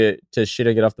time for me to shit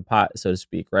or get off the pot, so to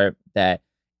speak, right? That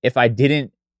if I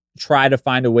didn't try to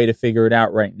find a way to figure it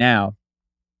out right now,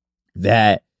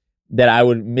 that I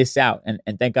would miss out. And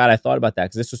thank God I thought about that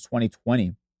because this was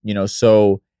 2020,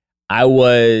 so I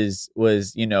was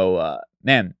really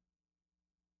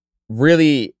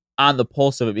on the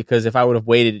pulse of it, because if I would have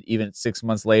waited even 6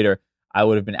 months later, I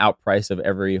would have been outpriced of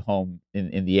every home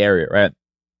in the area, right?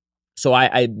 So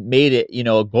I made it,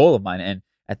 a goal of mine. And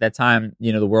at that time,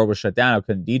 the world was shut down. I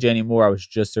couldn't DJ anymore. I was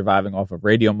just surviving off of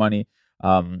radio money.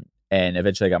 And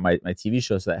eventually I got my TV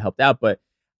show, so that helped out. But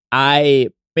I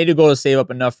made a goal to save up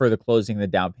enough for the closing and the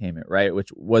down payment, right?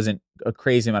 Which wasn't a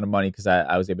crazy amount of money because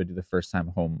I was able to do the first time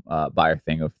home buyer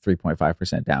thing of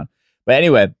 3.5% down. But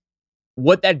anyway,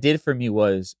 what that did for me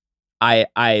was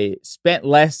I spent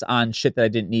less on shit that I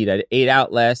didn't need. I ate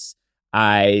out less.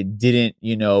 I didn't,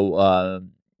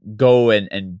 go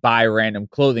and buy random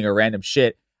clothing or random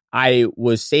shit. I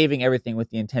was saving everything with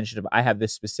the intention of I have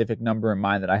this specific number in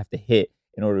mind that I have to hit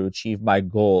in order to achieve my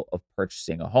goal of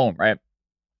purchasing a home, right?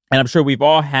 And I'm sure we've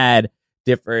all had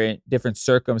different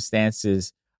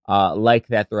circumstances like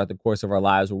that throughout the course of our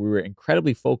lives, where we were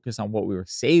incredibly focused on what we were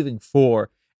saving for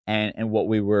and what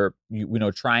we were,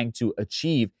 trying to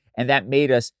achieve. And that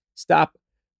made us stop,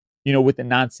 with the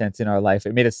nonsense in our life.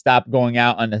 It made us stop going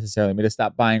out unnecessarily, made us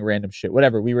stop buying random shit,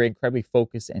 whatever. We were incredibly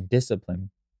focused and disciplined.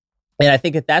 And I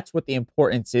think that's what the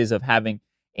importance is of having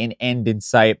an end in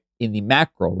sight in the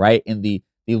macro, right? In the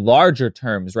larger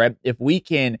terms, right? If we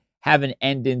can have an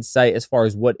end in sight as far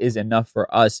as what is enough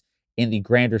for us in the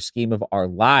grander scheme of our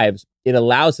lives, it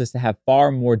allows us to have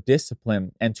far more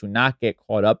discipline and to not get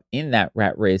caught up in that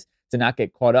rat race, to not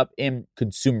get caught up in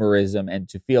consumerism and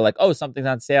to feel like, oh, something's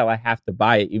on sale, I have to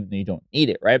buy it even though you don't need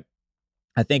it, right?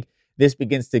 I think this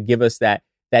begins to give us that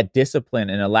discipline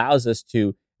and allows us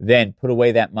to then put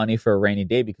away that money for a rainy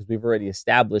day, because we've already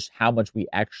established how much we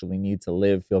actually need to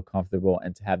live, feel comfortable,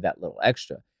 and to have that little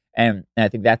extra. And I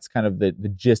think that's kind of the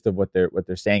gist of what they're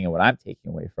saying and what I'm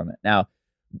taking away from it. Now,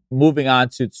 moving on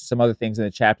to some other things in the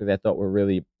chapter that I thought were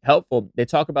really helpful, they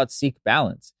talk about seek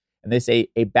balance. And they say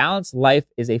a balanced life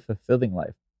is a fulfilling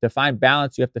life. To find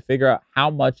balance, you have to figure out how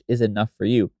much is enough for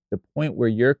you, the point where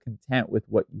you're content with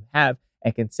what you have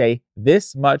and can say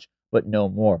this much, but no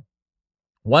more.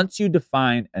 Once you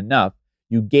define enough,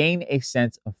 you gain a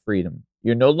sense of freedom.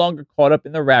 You're no longer caught up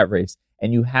in the rat race,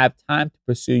 and you have time to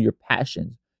pursue your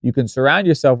passions. You can surround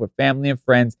yourself with family and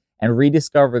friends and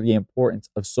rediscover the importance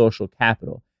of social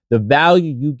capital, the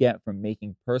value you get from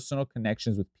making personal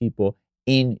connections with people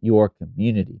in your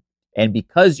community. And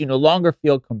because you no longer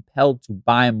feel compelled to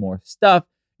buy more stuff,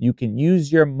 you can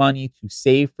use your money to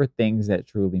save for things that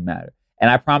truly matter. And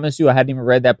I promise you, I hadn't even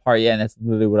read that part yet, and that's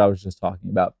literally what I was just talking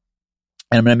about.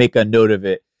 And I'm going to make a note of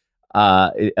it,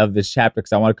 of this chapter,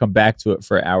 because I want to come back to it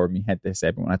for our Mi Gente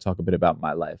segment when I talk a bit about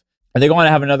my life. And they go on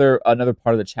to have another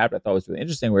part of the chapter I thought was really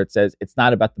interesting, where it says, it's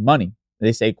not about the money.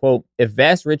 They say, quote, if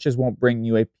vast riches won't bring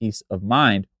you a peace of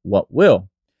mind, what will?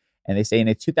 And they say in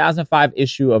a 2005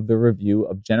 issue of the Review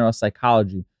of General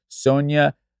Psychology,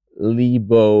 Sonia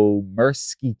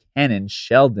Lyubomirsky-Cannon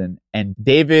Sheldon and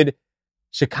David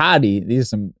Shikadi, these are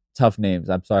some tough names,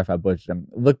 I'm sorry if I butchered them,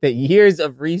 looked at years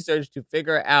of research to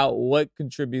figure out what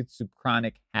contributes to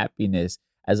chronic happiness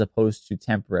as opposed to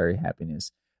temporary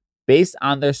happiness. Based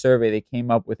on their survey, they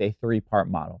came up with a 3-part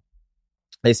model.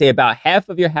 They say about half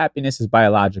of your happiness is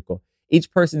biological. Each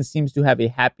person seems to have a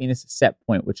happiness set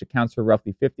point, which accounts for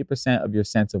roughly 50% of your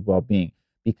sense of well-being.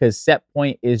 Because set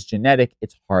point is genetic,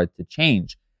 it's hard to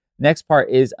change. Next part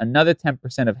is another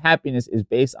 10% of happiness is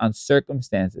based on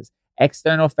circumstances,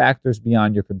 external factors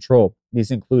beyond your control.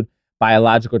 These include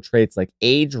biological traits like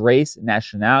age, race,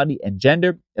 nationality, and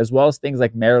gender, as well as things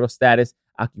like marital status,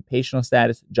 occupational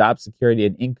status, job security,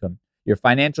 and income. Your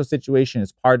financial situation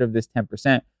is part of this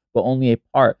 10%, but only a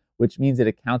part, which means it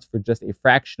accounts for just a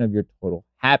fraction of your total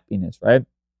happiness, right?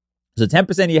 So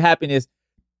 10% of your happiness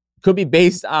could be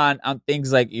based on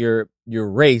things like your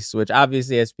race, which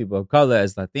obviously as people of color,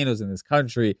 as Latinos in this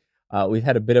country, we've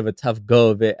had a bit of a tough go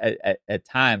of it at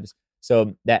times.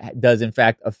 So that does in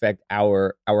fact affect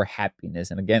our happiness.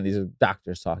 And again, these are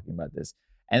doctors talking about this.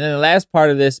 And then the last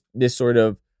part of this sort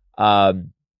of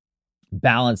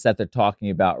balance that they're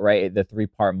talking about, right? The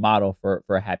 3-part model for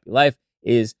a happy life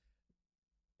is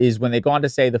when they go on to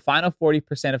say the final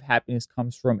 40% of happiness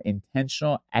comes from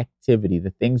intentional activity, the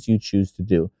things you choose to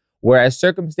do. Whereas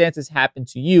circumstances happen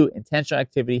to you, intentional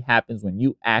activity happens when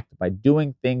you act by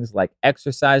doing things like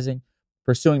exercising,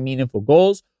 pursuing meaningful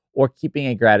goals, or keeping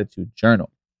a gratitude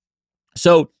journal.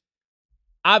 So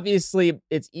obviously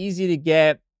it's easy to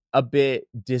get a bit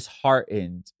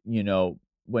disheartened,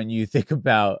 when you think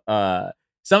about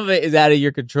some of it is out of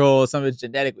your control, some of it's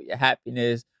genetic with your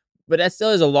happiness, but that still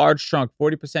is a large chunk.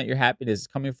 40% of your happiness is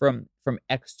coming from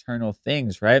external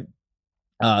things, right?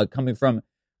 Coming from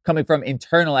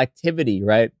internal activity,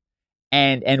 right?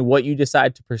 And what you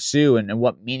decide to pursue and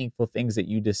what meaningful things that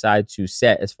you decide to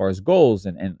set as far as goals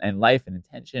and life and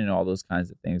intention and all those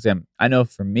kinds of things. And I know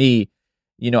for me,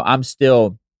 I'm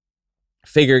still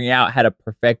figuring out how to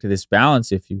perfect this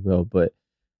balance, if you will, but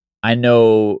I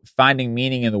know finding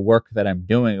meaning in the work that I'm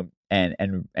doing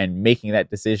and making that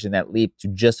decision, that leap to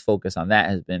just focus on that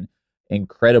has been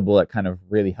incredible at kind of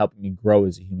really helping me grow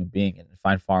as a human being and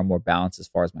find far more balance as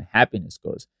far as my happiness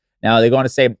goes. Now, they go on to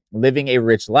say living a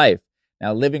rich life.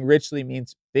 Now, living richly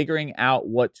means figuring out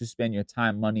what to spend your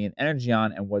time, money, and energy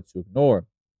on and what to ignore.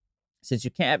 Since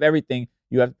you can't have everything,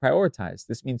 you have to prioritize.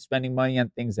 This means spending money on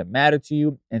things that matter to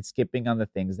you and skipping on the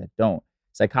things that don't.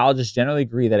 Psychologists generally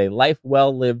agree that a life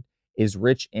well lived is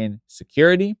rich in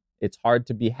security. It's hard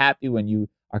to be happy when you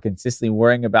are consistently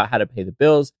worrying about how to pay the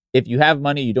bills. If you have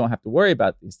money, you don't have to worry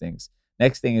about these things.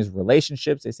 Next thing is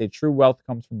relationships. They say true wealth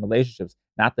comes from relationships,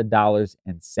 not the dollars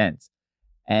and cents.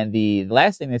 And the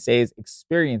last thing they say is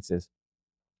experiences.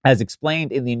 As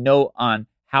explained in the note on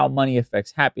how money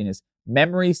affects happiness,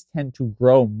 memories tend to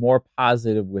grow more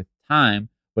positive with time,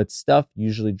 but stuff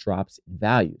usually drops in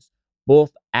values,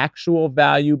 both actual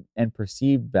value and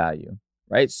perceived value,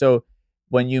 right? So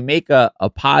when you make a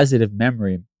positive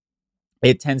memory,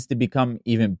 it tends to become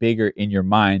even bigger in your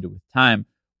mind with time.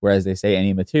 Whereas they say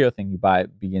any material thing you buy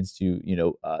begins to,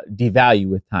 devalue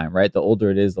with time, right? The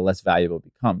older it is, the less valuable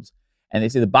it becomes. And they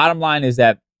say the bottom line is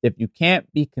that if you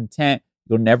can't be content,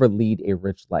 you'll never lead a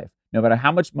rich life, no matter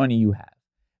how much money you have.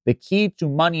 The key to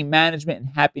money management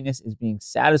and happiness is being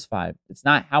satisfied. It's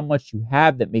not how much you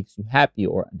have that makes you happy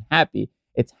or unhappy.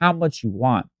 It's how much you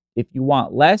want. If you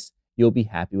want less, you'll be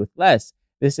happy with less.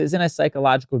 This isn't a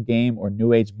psychological game or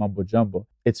new age mumbo jumbo.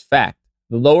 It's fact.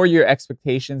 The lower your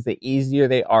expectations, the easier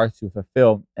they are to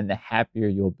fulfill and the happier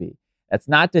you'll be. That's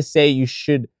not to say you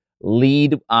should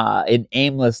lead an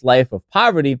aimless life of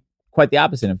poverty. Quite the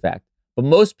opposite, in fact. But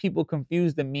most people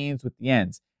confuse the means with the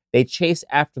ends. They chase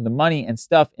after the money and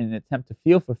stuff in an attempt to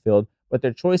feel fulfilled, but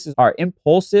their choices are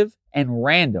impulsive and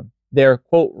random. Their,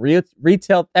 quote,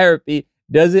 retail therapy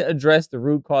doesn't address the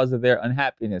root cause of their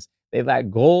unhappiness. They lack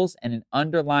goals and an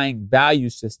underlying value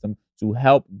system to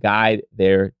help guide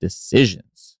their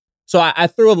decisions. So I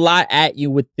threw a lot at you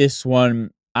with this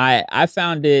one. I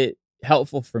found it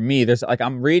helpful for me.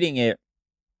 I'm reading it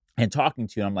and talking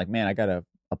to you, and I'm like, man, I got to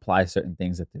apply certain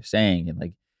things that they're saying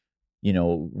and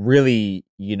really,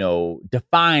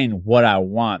 define what I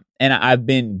want. And I've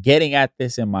been getting at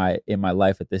this in my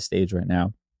life at this stage right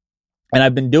now. And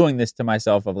I've been doing this to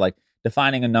myself of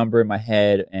defining a number in my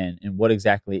head and what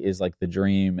exactly is the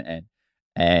dream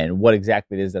and what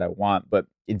exactly it is that I want. But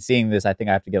in seeing this, I think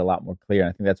I have to get a lot more clear. And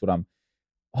I think that's what I'm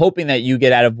hoping that you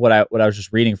get out of what I was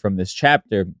just reading from this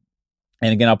chapter.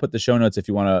 And again, I'll put the show notes if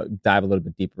you want to dive a little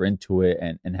bit deeper into it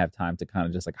and have time to kind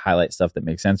of just highlight stuff that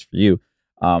makes sense for you.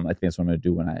 I think that's what I'm going to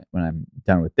do when I'm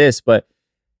done with this. But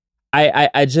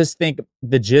I just think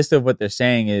the gist of what they're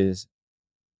saying is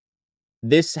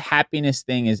this happiness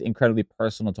thing is incredibly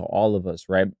personal to all of us,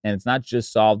 right? And it's not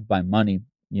just solved by money.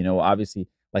 Obviously,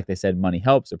 like they said, money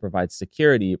helps. It provides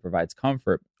security. It provides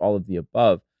comfort, all of the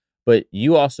above. But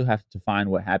you also have to define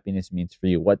what happiness means for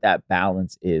you, what that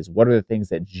balance is. What are the things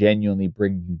that genuinely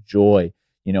bring you joy?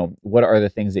 You know, what are the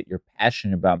things that you're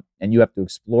passionate about? And you have to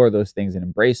explore those things and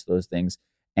embrace those things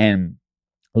and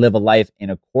live a life in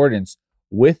accordance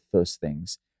with those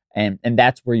things. And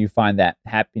that's where you find that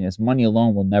happiness. Money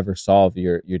alone will never solve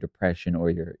your depression or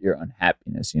your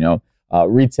unhappiness. You know,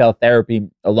 retail therapy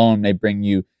alone may bring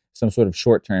you some sort of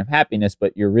short-term happiness,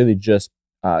 but you're really just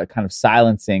kind of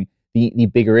silencing the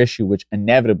bigger issue, which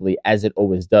inevitably, as it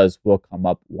always does, will come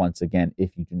up once again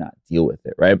if you do not deal with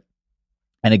it, right?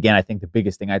 And again, I think the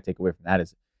biggest thing I take away from that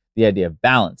is the idea of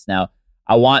balance. Now,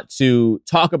 I want to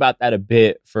talk about that a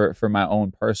bit for my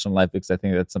own personal life, because I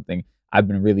think that's something I've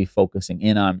been really focusing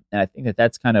in on. And I think that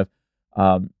that's kind of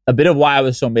a bit of why I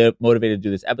was so motivated to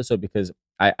do this episode, because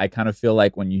I kind of feel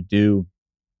like when you do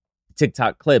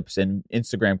TikTok clips and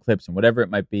Instagram clips and whatever it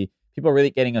might be, people are really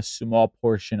getting a small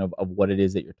portion of what it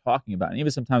is that you're talking about. And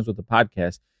even sometimes with the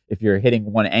podcast, if you're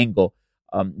hitting one angle,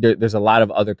 there's a lot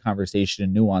of other conversation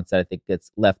and nuance that I think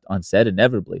gets left unsaid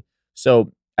inevitably.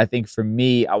 So I think for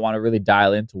me, I want to really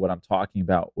dial into what I'm talking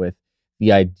about with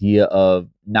the idea of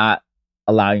not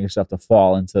allowing yourself to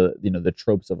fall into, you know, the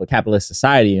tropes of a capitalist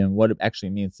society and what it actually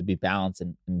means to be balanced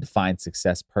and define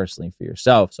success personally for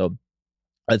yourself. So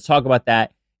let's talk about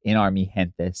that in our Mi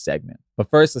Gente segment. But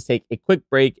first, let's take a quick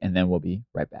break and then we'll be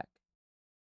right back.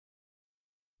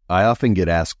 I often get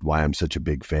asked why I'm such a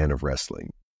big fan of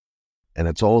wrestling, and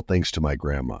it's all thanks to my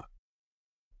grandma.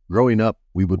 Growing up,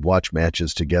 we would watch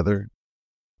matches together,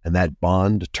 and that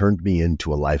bond turned me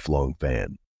into a lifelong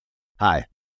fan. Hi,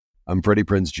 I'm Freddie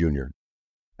Prinze Jr.,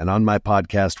 and on my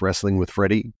podcast, Wrestling with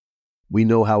Freddie, we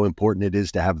know how important it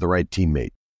is to have the right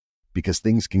teammate, because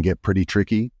things can get pretty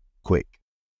tricky quick.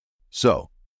 So,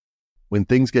 when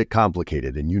things get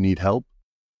complicated and you need help,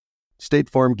 State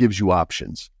Farm gives you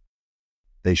options.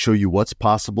 They show you what's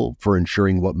possible for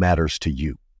ensuring what matters to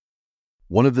you.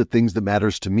 One of the things that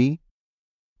matters to me,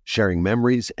 sharing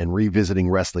memories and revisiting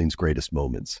wrestling's greatest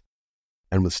moments.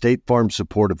 And with State Farm's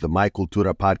support of the My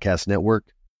Cultura Podcast Network,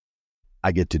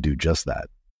 I get to do just that.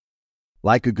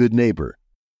 Like a good neighbor,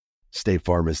 State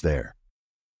Farm is there.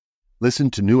 Listen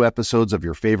to new episodes of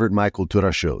your favorite My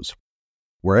Cultura shows,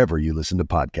 wherever you listen to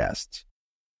podcasts.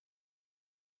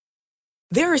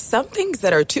 There are some things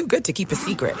that are too good to keep a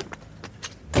secret.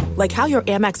 Like how your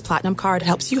Amex Platinum card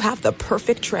helps you have the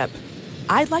perfect trip.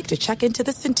 I'd like to check into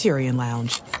the Centurion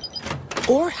Lounge.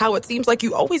 Or how it seems like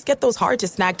you always get those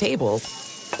hard-to-snag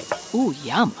tables. Ooh,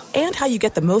 yum. And how you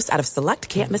get the most out of select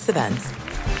can't-miss events.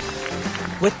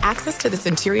 With access to the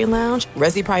Centurion Lounge,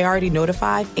 Resi Priority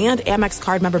Notify, and Amex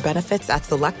card member benefits at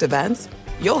select events,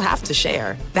 you'll have to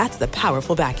share. That's the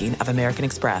powerful backing of American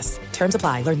Express. Terms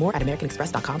apply. Learn more at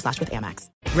americanexpress.com/withAmex.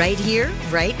 Right here,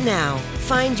 right now.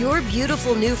 Find your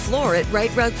beautiful new floor at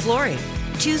Right Rug Flooring.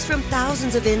 Choose from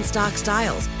thousands of in-stock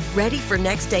styles, ready for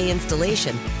next day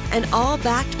installation, and all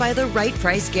backed by the right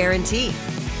price guarantee.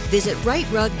 Visit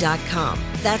rightrug.com.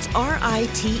 That's RITERUG.com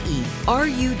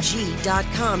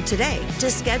today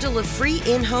to schedule a free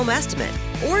in-home estimate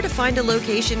or to find a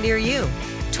location near you.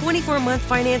 24-month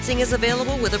financing is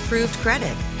available with approved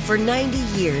credit. For 90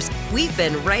 years, we've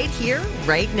been right here,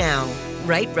 right now.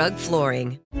 Right Rug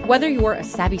Flooring. Whether you're a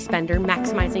savvy spender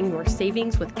maximizing your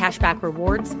savings with cashback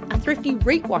rewards, a thrifty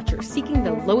rate watcher seeking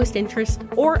the lowest interest,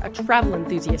 or a travel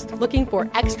enthusiast looking for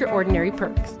extraordinary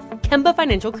perks, Kemba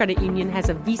Financial Credit Union has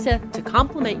a visa to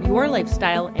complement your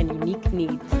lifestyle and unique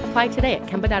needs. Apply today at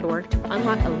Kemba.org to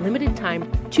unlock a limited time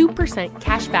 2%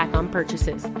 cash back on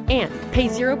purchases and pay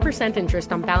 0%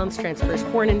 interest on balance transfers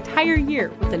for an entire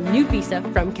year with a new visa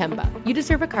from Kemba. You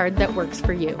deserve a card that works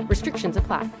for you. Restrictions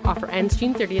apply. Offer ends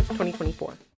June 30th,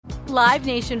 2024. Live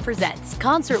Nation presents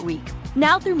Concert Week.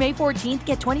 Now through May 14th,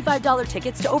 get $25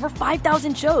 tickets to over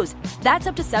 5,000 shows. That's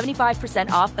up to 75%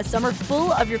 off a summer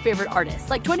full of your favorite artists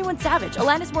like 21 Savage,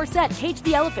 Alanis Morissette, Cage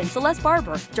the Elephant, Celeste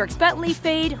Barber, Dierks Bentley,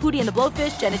 Fade, Hootie and the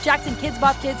Blowfish, Janet Jackson, Kidz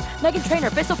Bop Kids, Meghan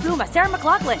Trainor, Peso Pluma, Sarah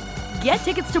McLachlan. Get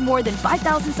tickets to more than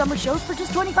 5,000 summer shows for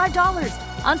just $25.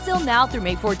 Until now through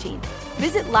May 14th.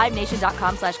 Visit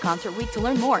LiveNation.com/Concert Week to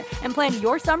learn more and plan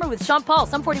your summer with Sean Paul,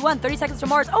 Sum 41, 30 Seconds to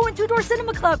Mars, and Two Door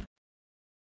Cinema Club.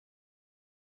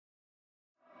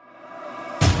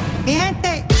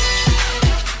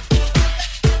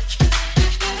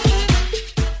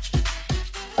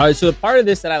 All right, so the part of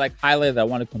this that I highlighted that I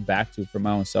want to come back to for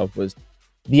my own self was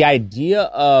the idea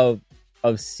of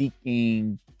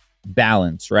seeking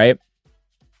balance, right?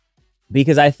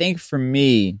 Because I think for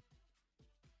me,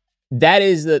 that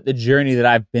is the journey that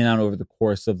I've been on over the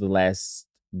course of the last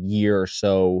year or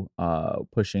so,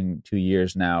 pushing 2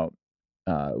 years now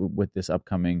with this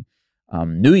upcoming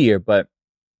new year. But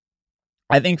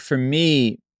I think for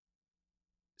me,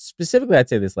 specifically, I'd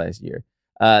say this last year,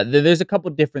 there's a couple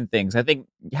different things. I think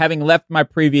having left my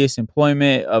previous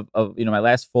employment of my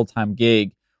last full-time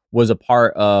gig was a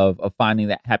part of finding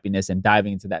that happiness and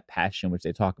diving into that passion, which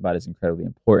they talk about is incredibly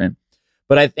important.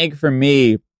 But I think for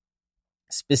me,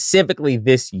 specifically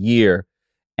this year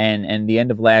and the end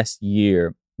of last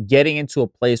year, getting into a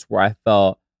place where I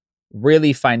felt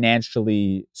really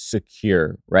financially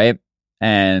secure, right?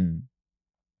 And,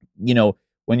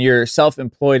 when you're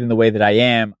self-employed in the way that I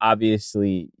am,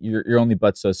 obviously you're only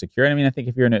but so secure. And I mean, I think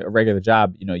if you're in a regular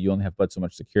job, you only have but so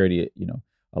much security.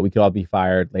 We could all be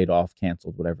fired, laid off,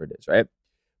 canceled, whatever it is, right?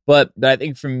 But I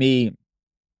think for me,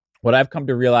 what I've come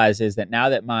to realize is that now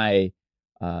that my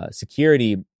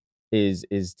security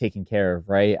is taken care of,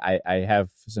 right? I have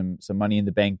some money in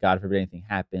the bank. God forbid anything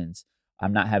happens,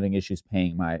 I'm not having issues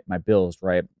paying my bills,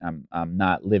 right? I'm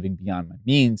not living beyond my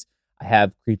means. I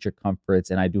have creature comforts,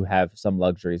 and I do have some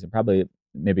luxuries, and probably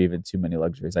maybe even too many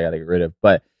luxuries I got to get rid of.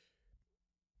 But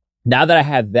now that I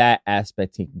have that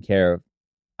aspect taken care of,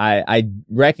 I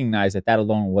recognize that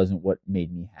alone wasn't what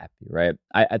made me happy, right?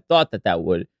 I thought that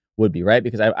would be, right?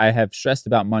 Because I have stressed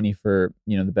about money for,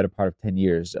 the better part of 10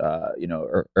 years,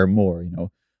 or more,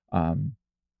 from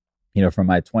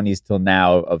my 20s till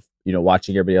now of,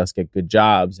 watching everybody else get good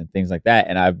jobs and things like that.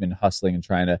 And I've been hustling and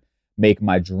trying to make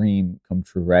my dream come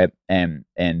true, right? And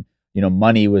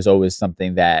money was always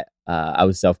something that I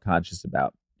was self-conscious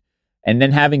about. And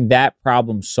then having that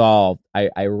problem solved,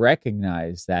 I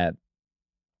recognized that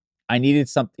I needed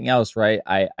something else, right?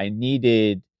 I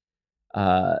needed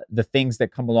the things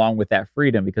that come along with that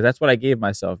freedom, because that's what I gave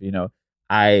myself.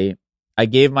 I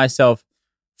gave myself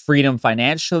freedom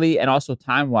financially and also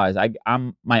time-wise.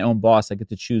 I'm my own boss. I get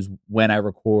to choose when I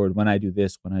record, when I do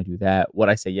this, when I do that, what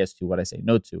I say yes to, what I say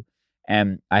no to.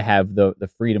 And I have the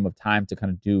freedom of time to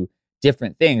kind of do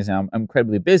different things. And I'm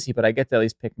incredibly busy, but I get to at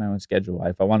least pick my own schedule.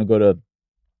 If I want to go to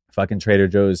fucking Trader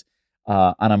Joe's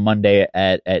on a Monday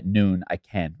at noon, I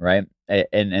can, right?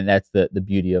 And that's the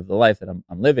beauty of the life that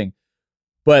I'm living.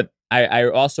 But I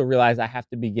also realize I have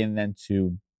to begin then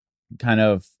to kind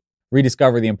of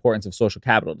rediscover the importance of social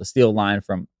capital, to steal a line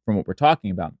from what we're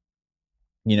talking about.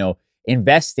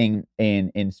 Investing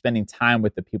in spending time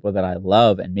with the people that I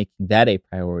love and making that a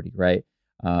priority, right?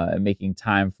 And making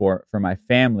time for my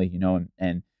family,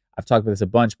 and I've talked about this a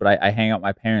bunch, but I hang out with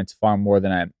my parents far more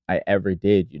than I ever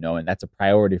did, and that's a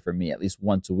priority for me. At least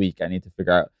once a week, I need to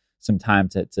figure out some time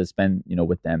to spend,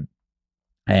 with them.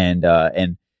 And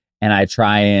I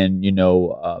try and,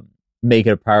 make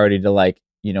it a priority to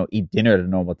eat dinner at a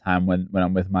normal time when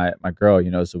I'm with my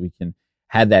girl, so we can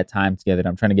have that time together. And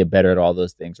I'm trying to get better at all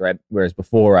those things, right? Whereas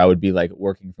before I would be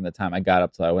working from the time I got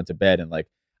up till I went to bed, and I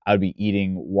would be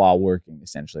eating while working,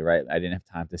 essentially, right? I didn't have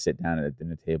time to sit down at a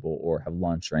dinner table or have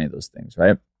lunch or any of those things,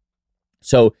 right?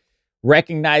 So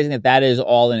recognizing that is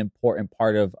all an important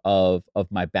part of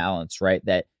my balance, right?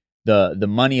 That the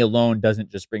money alone doesn't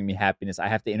just bring me happiness. I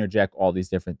have to interject all these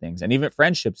different things. And even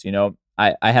friendships,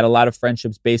 I had a lot of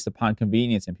friendships based upon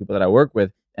convenience and people that I work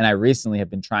with. And I recently have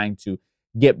been trying to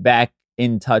get back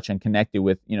in touch and connected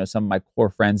with, some of my core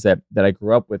friends that I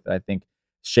grew up with that I think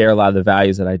share a lot of the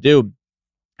values that I do.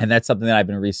 And that's something that I've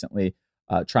been recently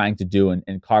trying to do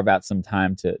and carve out some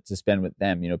time to spend with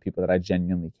them, people that I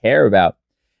genuinely care about.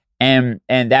 And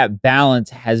that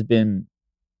balance has been,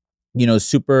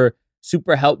 super,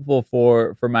 super helpful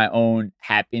for my own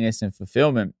happiness and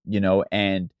fulfillment,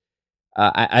 and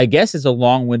I guess it's a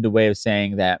long-winded way of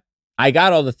saying that I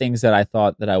got all the things that I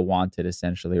thought that I wanted,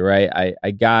 essentially, right?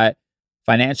 I got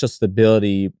financial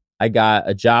stability. I got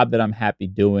a job that I'm happy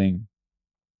doing.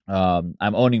 I'm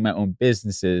owning my own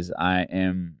businesses. I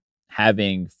am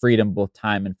having freedom, both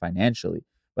time and financially.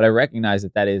 But I recognize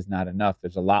that is not enough.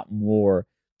 There's a lot more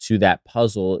to that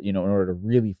puzzle, in order to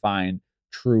really find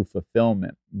true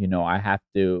fulfillment. I have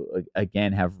to,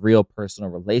 again, have real personal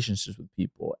relationships with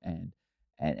people and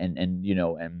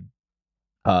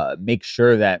make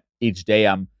sure that each day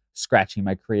I'm scratching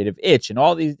my creative itch and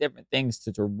all these different things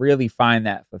to really find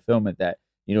that fulfillment that,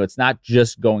 it's not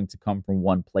just going to come from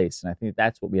one place. And I think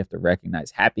that's what we have to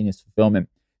recognize. Happiness, fulfillment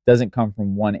doesn't come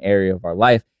from one area of our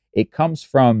life. It comes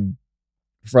from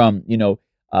the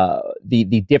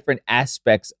different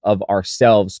aspects of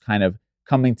ourselves kind of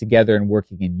coming together and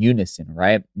working in unison,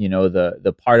 right?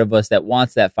 The part of us that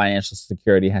wants that financial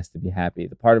security has to be happy.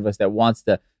 The part of us that wants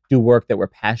to do work that we're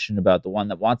passionate about, the one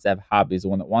that wants to have hobbies, the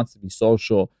one that wants to be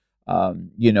social,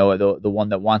 the one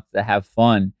that wants to have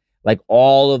fun.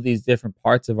 All of these different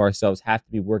parts of ourselves have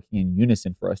to be working in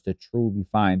unison for us to truly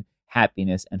find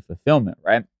happiness and fulfillment,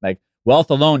 right?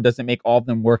 Wealth alone doesn't make all of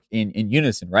them work in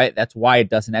unison, right? That's why it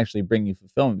doesn't actually bring you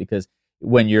fulfillment, because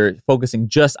when you're focusing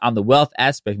just on the wealth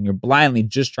aspect and you're blindly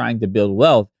just trying to build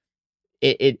wealth,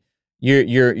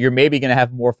 you're maybe going to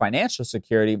have more financial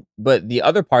security, but the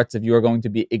other parts of you are going to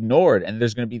be ignored, and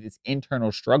there's going to be this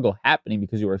internal struggle happening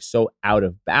because you are so out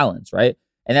of balance, right?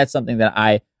 And that's something that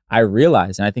I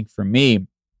realize, and I think for me,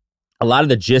 a lot of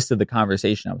the gist of the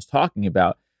conversation I was talking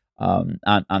about on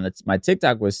my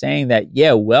TikTok was saying that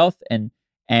wealth and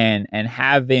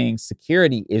having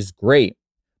security is great,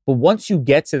 but once you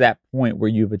get to that point where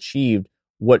you've achieved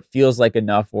what feels like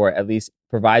enough, or at least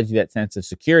provides you that sense of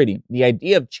security, the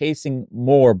idea of chasing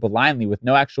more blindly with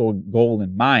no actual goal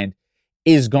in mind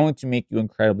is going to make you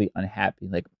incredibly unhappy.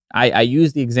 Like I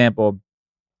used the example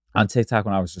on TikTok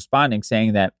when I was responding,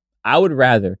 saying that I would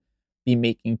rather be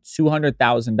making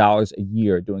 $200,000 a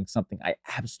year doing something I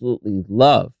absolutely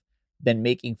love than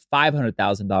making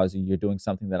 $500,000 a year doing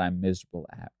something that I'm miserable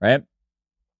at, right?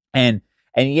 And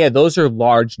those are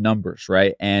large numbers,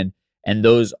 right? And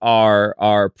those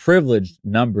are privileged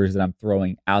numbers that I'm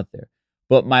throwing out there.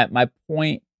 But my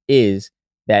point is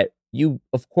that you,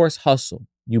 of course, hustle,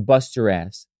 you bust your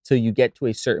ass till you get to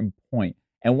a certain point.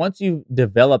 And once you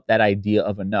develop that idea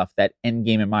of enough, that end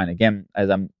game in mind, again, as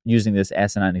I'm using this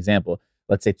asinine example,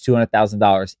 let's say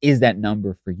 $200,000 is that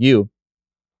number for you,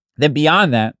 then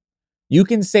beyond that, you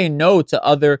can say no to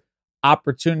other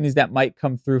opportunities that might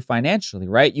come through financially,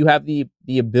 right? You have the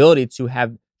ability to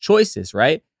have choices,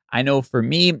 right? I know for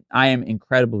me, I am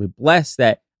incredibly blessed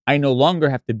that I no longer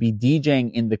have to be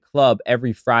DJing in the club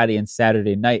every Friday and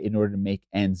Saturday night in order to make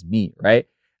ends meet, right?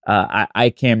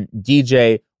 I can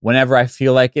DJ whenever I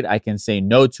feel like it. I can say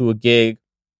no to a gig.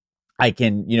 I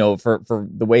can, for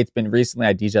the way it's been recently,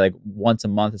 I DJ like once a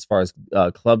month as far as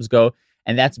clubs go.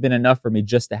 And that's been enough for me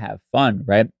just to have fun,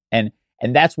 right?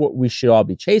 And that's what we should all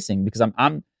be chasing, because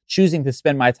I'm choosing to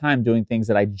spend my time doing things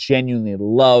that I genuinely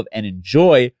love and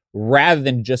enjoy, rather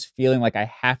than just feeling like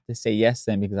I have to say yes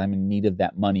to them because I'm in need of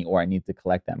that money or I need to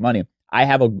collect that money. I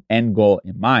have an end goal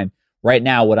in mind. Right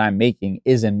now, what I'm making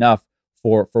is enough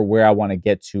for where I want to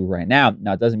get to right now.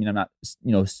 Now, it doesn't mean I'm not,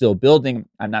 still building.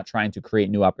 I'm not trying to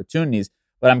create new opportunities,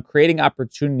 but I'm creating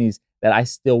opportunities that I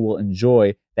still will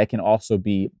enjoy, that can also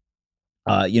be,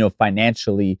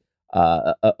 financially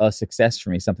a success for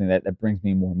me, something that brings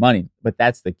me more money. But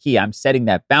that's the key. I'm setting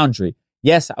that boundary.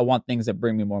 Yes, I want things that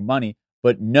bring me more money,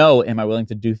 but no, am I willing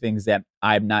to do things that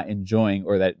I'm not enjoying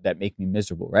or that make me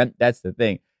miserable, right? That's the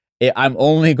thing. I'm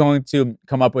only going to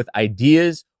come up with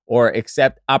ideas or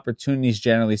accept opportunities,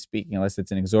 generally speaking, unless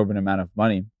it's an exorbitant amount of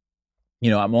money.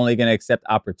 I'm only going to accept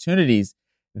opportunities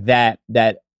that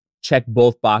check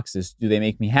both boxes. Do they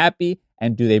make me happy?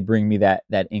 And do they bring me that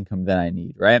income that I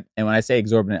need, right? And when I say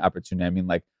exorbitant opportunity, I mean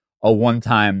like a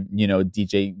one-time,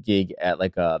 DJ gig at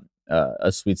like a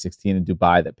Sweet 16 in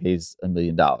Dubai that pays $1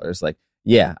 million. Like,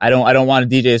 yeah, I don't want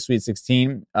to DJ a Sweet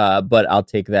 16, but I'll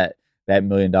take that $1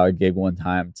 million gig one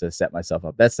time to set myself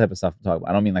up. That's the type of stuff I'm talking about.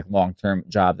 I don't mean like long-term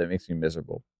job that makes me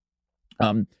miserable.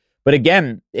 But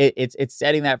again, it's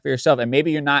setting that for yourself, and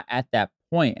maybe you're not at that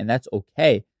point, and that's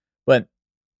okay. But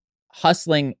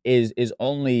hustling is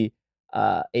only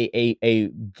a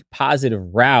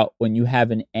positive route when you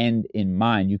have an end in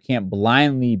mind. You can't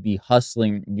blindly be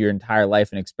hustling your entire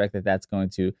life and expect that that's going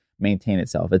to maintain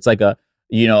itself. It's like a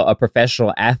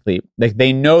professional athlete. Like,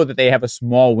 they know that they have a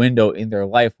small window in their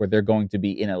life where they're going to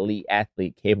be an elite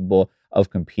athlete capable of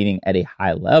competing at a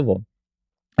high level.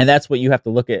 And that's what you have to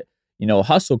look at,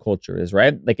 hustle culture is,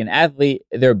 right? Like an athlete,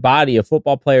 their body, a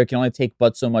football player can only take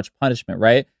but so much punishment,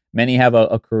 right? Many have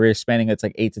a career spanning that's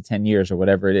like 8 to 10 years or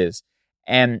whatever it is.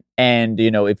 And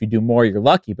if you do more, you're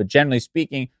lucky. But generally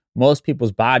speaking, most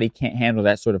people's body can't handle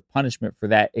that sort of punishment for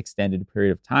that extended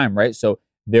period of time, right? So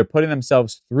they're putting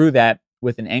themselves through that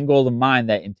with an end goal in mind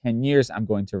that in 10 years, I'm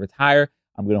going to retire.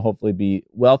 I'm going to hopefully be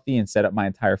wealthy and set up my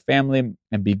entire family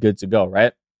and be good to go,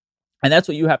 right? And that's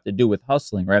what you have to do with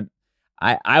hustling, right?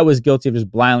 I was guilty of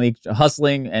just blindly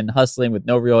hustling with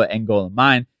no real end goal in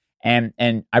mind.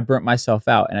 And I burnt myself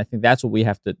out. And I think that's what we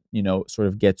have to, sort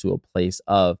of get to a place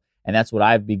of. And that's what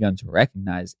I've begun to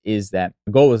recognize, is that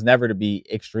the goal was never to be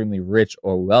extremely rich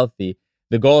or wealthy.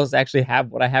 The goal is to actually have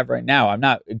what I have right now. I'm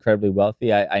not incredibly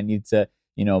wealthy. I need to,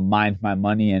 mind my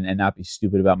money and not be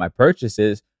stupid about my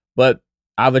purchases. But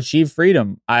I've achieved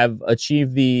freedom. I've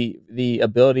achieved the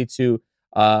ability to,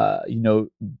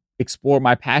 explore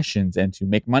my passions and to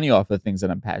make money off of things that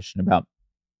I'm passionate about.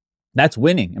 That's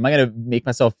winning. Am I going to make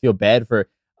myself feel bad for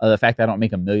the fact that I don't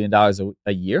make $1 million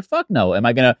a year? Fuck no. Am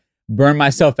I going to burn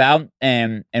myself out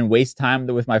and waste time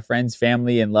with my friends,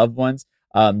 family, and loved ones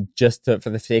for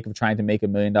the sake of trying to make $1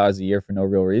 million a year for no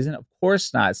real reason? Of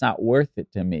course not. It's not worth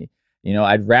it to me. You know,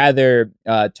 I'd rather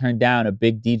turn down a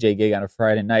big DJ gig on a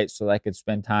Friday night so that I could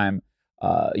spend time,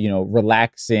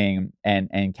 relaxing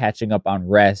and catching up on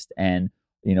rest and,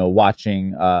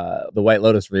 watching the White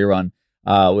Lotus rerun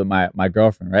with my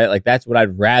girlfriend, right? Like that's what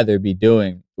I'd rather be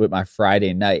doing with my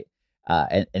Friday night.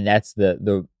 And that's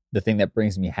the thing that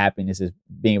brings me happiness, is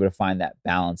being able to find that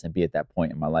balance and be at that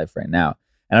point in my life right now.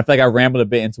 And I feel like I rambled a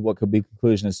bit into what could be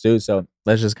conclusion stew. So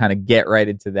let's just kind of get right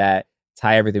into that,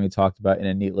 tie everything we talked about in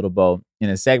a neat little bow in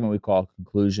a segment we call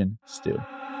Conclusion Stew.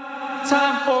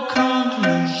 Time for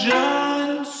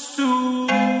conclusion stew.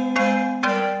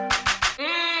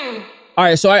 All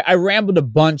right, so I rambled a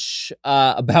bunch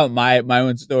about my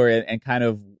own story and kind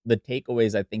of the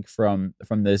takeaways, I think, from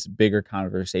this bigger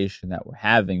conversation that we're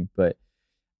having. But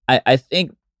I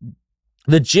think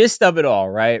the gist of it all,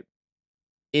 right,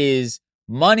 is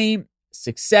money,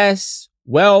 success,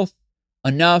 wealth,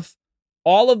 enough.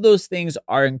 All of those things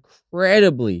are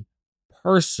incredibly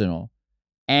personal.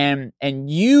 And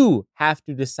you have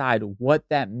to decide what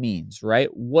that means, right?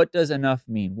 What does enough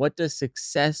mean? What does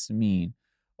success mean?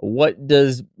 What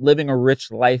does living a rich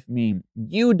life mean?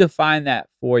 You define that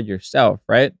for yourself,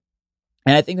 right?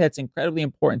 And I think that's incredibly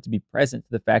important to be present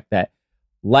to the fact that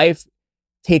life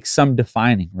takes some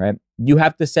defining, right? You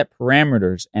have to set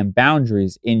parameters and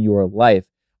boundaries in your life,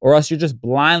 or else you're just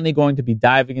blindly going to be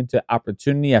diving into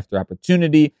opportunity after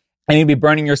opportunity, and you'll be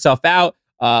burning yourself out,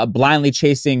 blindly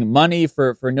chasing money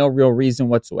for no real reason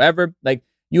whatsoever. Like,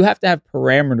 you have to have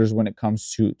parameters when it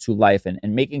comes to life and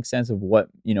making sense of what,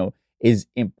 is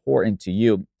important to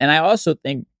you. And I also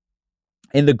think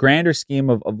in the grander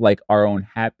scheme of like our own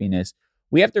happiness,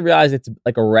 we have to realize it's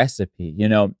like a recipe.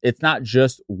 It's not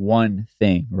just one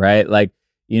thing, right? Like,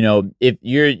 if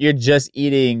you're just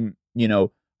eating,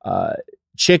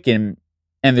 chicken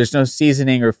and there's no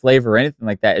seasoning or flavor or anything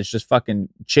like that, it's just fucking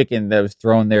chicken that was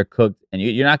thrown there, cooked, and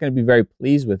you're not going to be very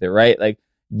pleased with it, right? Like,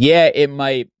 yeah, it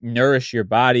might nourish your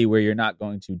body where you're not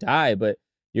going to die, but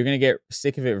you're going to get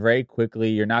sick of it very quickly.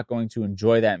 You're not going to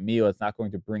enjoy that meal. It's not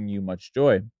going to bring you much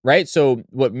joy, right? So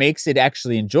what makes it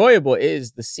actually enjoyable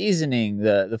is the seasoning,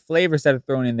 the flavors that are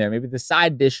thrown in there, maybe the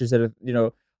side dishes that are,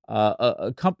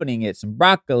 accompanying it, some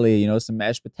broccoli, some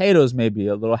mashed potatoes, maybe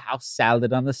a little house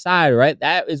salad on the side, right?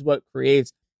 That is what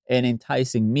creates an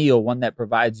enticing meal, one that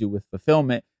provides you with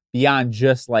fulfillment beyond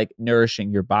just like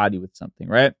nourishing your body with something,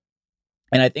 right?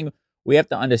 And I think we have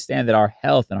to understand that our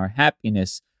health and our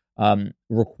happiness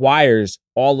requires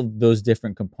all of those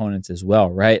different components as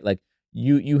well, right? Like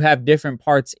you have different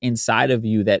parts inside of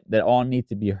you that all need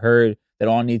to be heard, that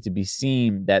all need to be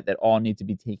seen, that all need to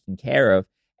be taken care of.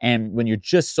 And when you're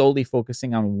just solely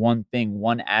focusing on one thing,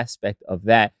 one aspect of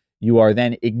that, you are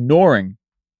then ignoring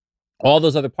all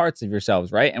those other parts of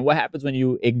yourselves, right? And what happens when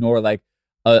you ignore like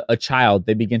a child?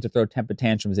 They begin to throw temper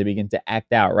tantrums, they begin to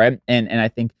act out, right? And I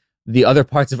think the other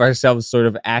parts of ourselves sort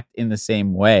of act in the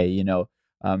same way,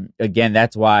 Again,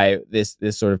 that's why this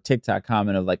sort of TikTok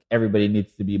comment of like everybody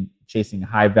needs to be chasing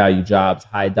high value jobs,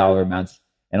 high dollar amounts,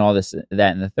 and all this,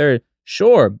 that, and the third.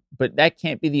 Sure, but that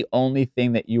can't be the only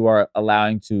thing that you are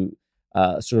allowing to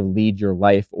sort of lead your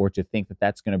life, or to think that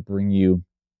that's going to bring you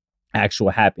actual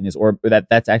happiness, or that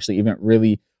that's actually even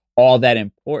really all that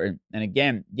important. And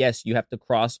again, yes, you have to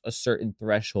cross a certain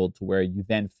threshold to where you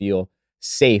then feel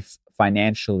safe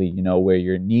financially, where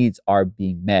your needs are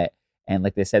being met. And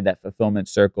like they said, that fulfillment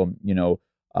circle,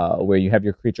 where you have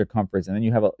your creature comforts and then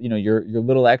you have, your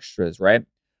little extras, right?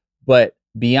 But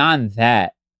beyond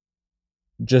that,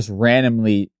 just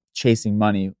randomly chasing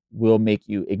money will make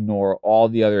you ignore all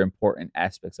the other important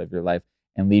aspects of your life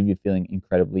and leave you feeling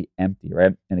incredibly empty,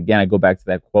 right? And again, I go back to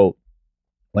that quote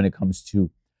when it comes to,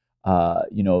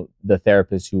 the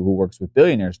therapist who works with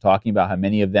billionaires, talking about how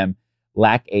many of them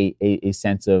lack a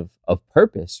sense of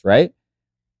purpose, right?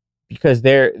 Because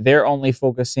they're only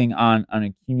focusing on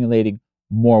accumulating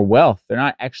more wealth. They're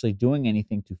not actually doing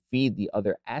anything to feed the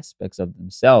other aspects of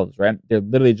themselves, right? They're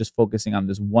literally just focusing on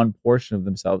this one portion of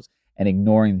themselves and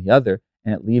ignoring the other,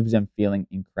 and it leaves them feeling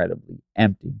incredibly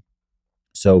empty.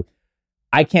 So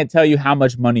I can't tell you how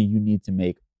much money you need to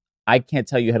make. I can't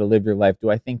tell you how to live your life. Do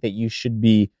I think that you should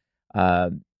be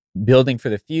building for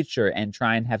the future and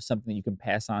try and have something that you can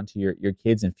pass on to your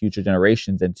kids and future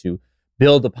generations, and to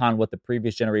build upon what the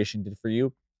previous generation did for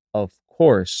you? Of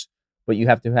course, but you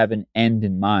have to have an end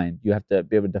in mind. You have to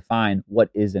be able to define what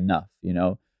is enough.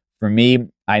 For me,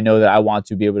 I know that I want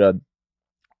to be able to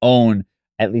own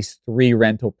at least 3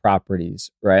 rental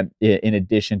properties, right? In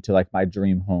addition to like my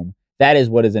dream home. That is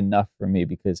what is enough for me,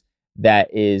 because that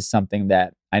is something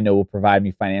that I know will provide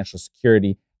me financial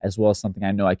security, as well as something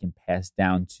I know I can pass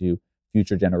down to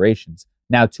future generations.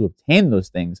 Now, to obtain those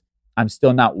things, I'm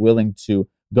still not willing to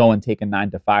go and take a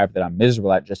 9-to-5 that I'm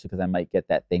miserable at just because I might get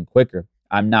that thing quicker.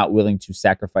 I'm not willing to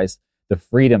sacrifice the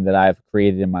freedom that I've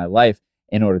created in my life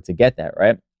in order to get that,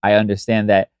 right? I understand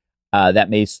that that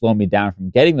may slow me down from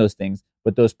getting those things,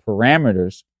 but those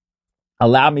parameters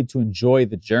allow me to enjoy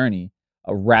the journey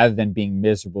rather than being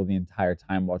miserable the entire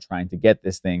time while trying to get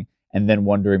this thing and then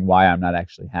wondering why I'm not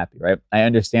actually happy, right? I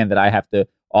understand that I have to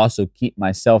also keep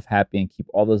myself happy and keep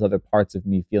all those other parts of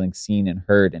me feeling seen and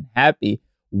heard and happy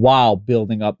while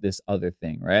building up this other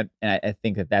thing, right? And I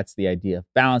think that that's the idea of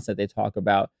balance that they talk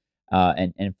about.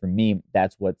 And for me,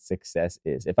 that's what success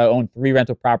is. If I owned 3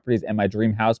 rental properties and my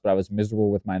dream house, but I was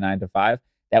miserable with my 9-to-5,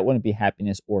 that wouldn't be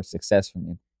happiness or success for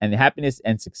me. And the happiness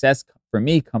and success for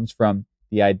me comes from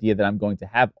the idea that I'm going to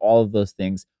have all of those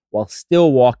things while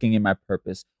still walking in my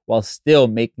purpose, while still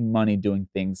making money doing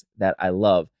things that I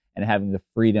love and having the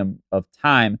freedom of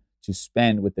time to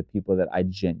spend with the people that I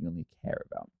genuinely care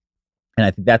about. And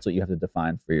I think that's what you have to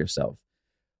define for yourself.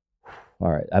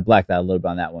 All right, I blacked out a little bit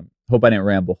on that one. Hope I didn't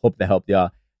ramble. Hope that helped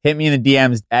y'all. Hit me in the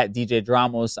DMs at DJ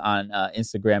Dramos on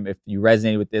Instagram if you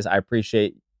resonated with this. I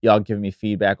appreciate y'all giving me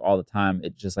feedback all the time.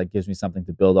 It just gives me something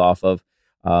to build off of.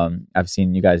 I've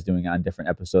seen you guys doing it on different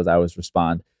episodes. I always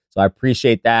respond. So I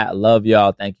appreciate that. I love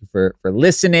y'all. Thank you for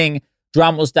listening.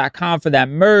 Dramos.com for that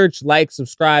merch. Like,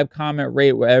 subscribe, comment,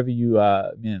 rate wherever you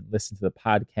listen to the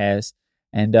podcast.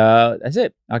 And that's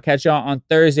it. I'll catch y'all on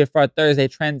Thursday for our Thursday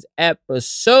Trends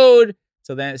episode.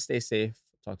 Till then, stay safe.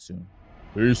 Talk soon.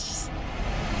 Peace.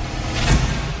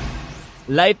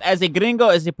 Life as a Gringo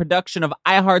is a production of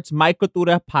iHeart's My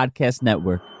Cultura Podcast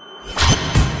Network.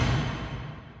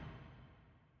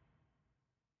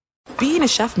 Being a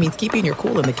chef means keeping your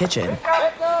cool in the kitchen.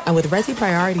 And with Resi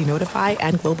Priority Notify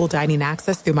and Global Dining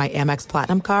Access through my Amex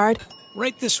Platinum card,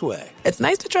 right this way. It's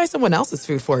nice to try someone else's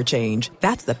food for a change.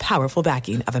 That's the powerful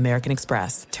backing of American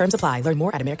Express. Terms apply. Learn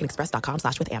more at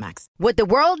americanexpress.com/withAmex. What the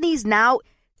world needs now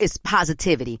is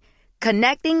positivity.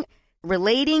 Connecting,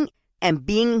 relating, and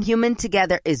being human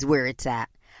together is where it's at.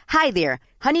 Hi there,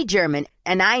 Honey German,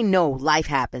 and I know life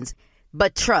happens,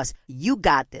 but trust, you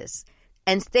got this.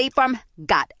 And State Farm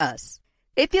got us.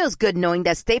 It feels good knowing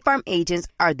that State Farm agents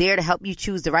are there to help you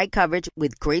choose the right coverage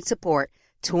with great support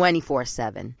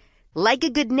 24/7. Like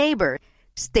a good neighbor,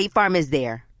 State Farm is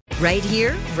there. Right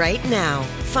here, right now.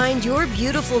 Find your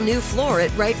beautiful new floor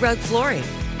at Right Rug Flooring.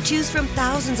 Choose from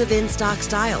thousands of in-stock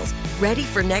styles, ready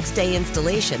for next day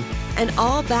installation, and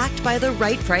all backed by the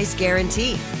right price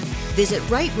guarantee. Visit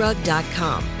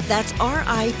rightrug.com. That's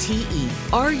RITERUG.com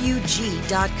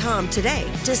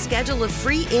today to schedule a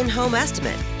free in-home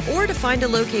estimate or to find a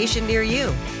location near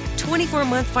you.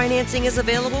 24-month financing is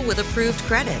available with approved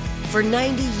credit. For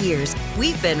 90 years,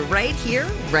 we've been right here,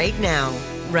 right now.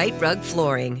 Right Rug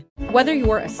Flooring. Whether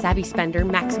you're a savvy spender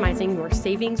maximizing your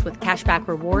savings with cashback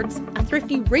rewards, a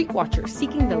thrifty rate watcher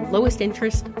seeking the lowest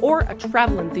interest, or a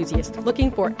travel enthusiast looking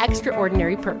for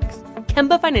extraordinary perks,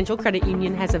 Kemba Financial Credit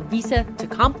Union has a visa to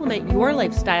complement your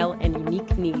lifestyle and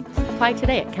unique needs. Apply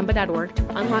today at Kemba.org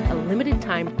to unlock a limited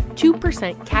time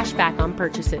 2% cash back on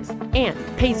purchases and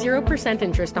pay 0%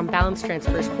 interest on balance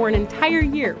transfers for an entire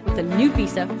year with a new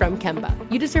visa from Kemba.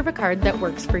 You deserve a card that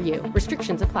works for you.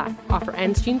 Restrictions apply. Offer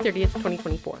ends June 30th,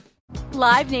 2024.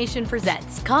 Live Nation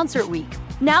presents Concert Week.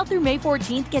 Now through May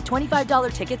 14th, get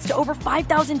 $25 tickets to over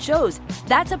 5,000 shows.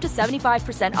 That's up to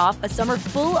 75% off a summer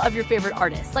full of your favorite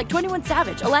artists like 21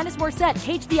 Savage, Alanis Morissette,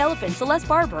 Cage the Elephant, Celeste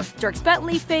Barber, Dierks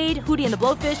Bentley, Fade, Hootie and the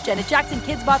Blowfish, Janet Jackson,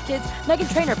 Kidz Bop Kids,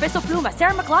 Meghan Trainor, Peso Pluma,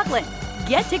 Sarah McLachlan.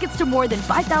 Get tickets to more than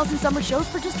 5,000 summer shows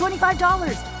for just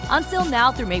 $25. On sale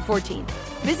now through May 14th.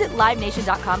 Visit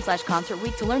LiveNation.com/Concert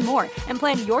Week to learn more and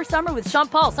plan your summer with Sean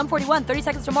Paul, Sum 41, 30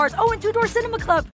 Seconds to Mars, and Two Door Cinema Club.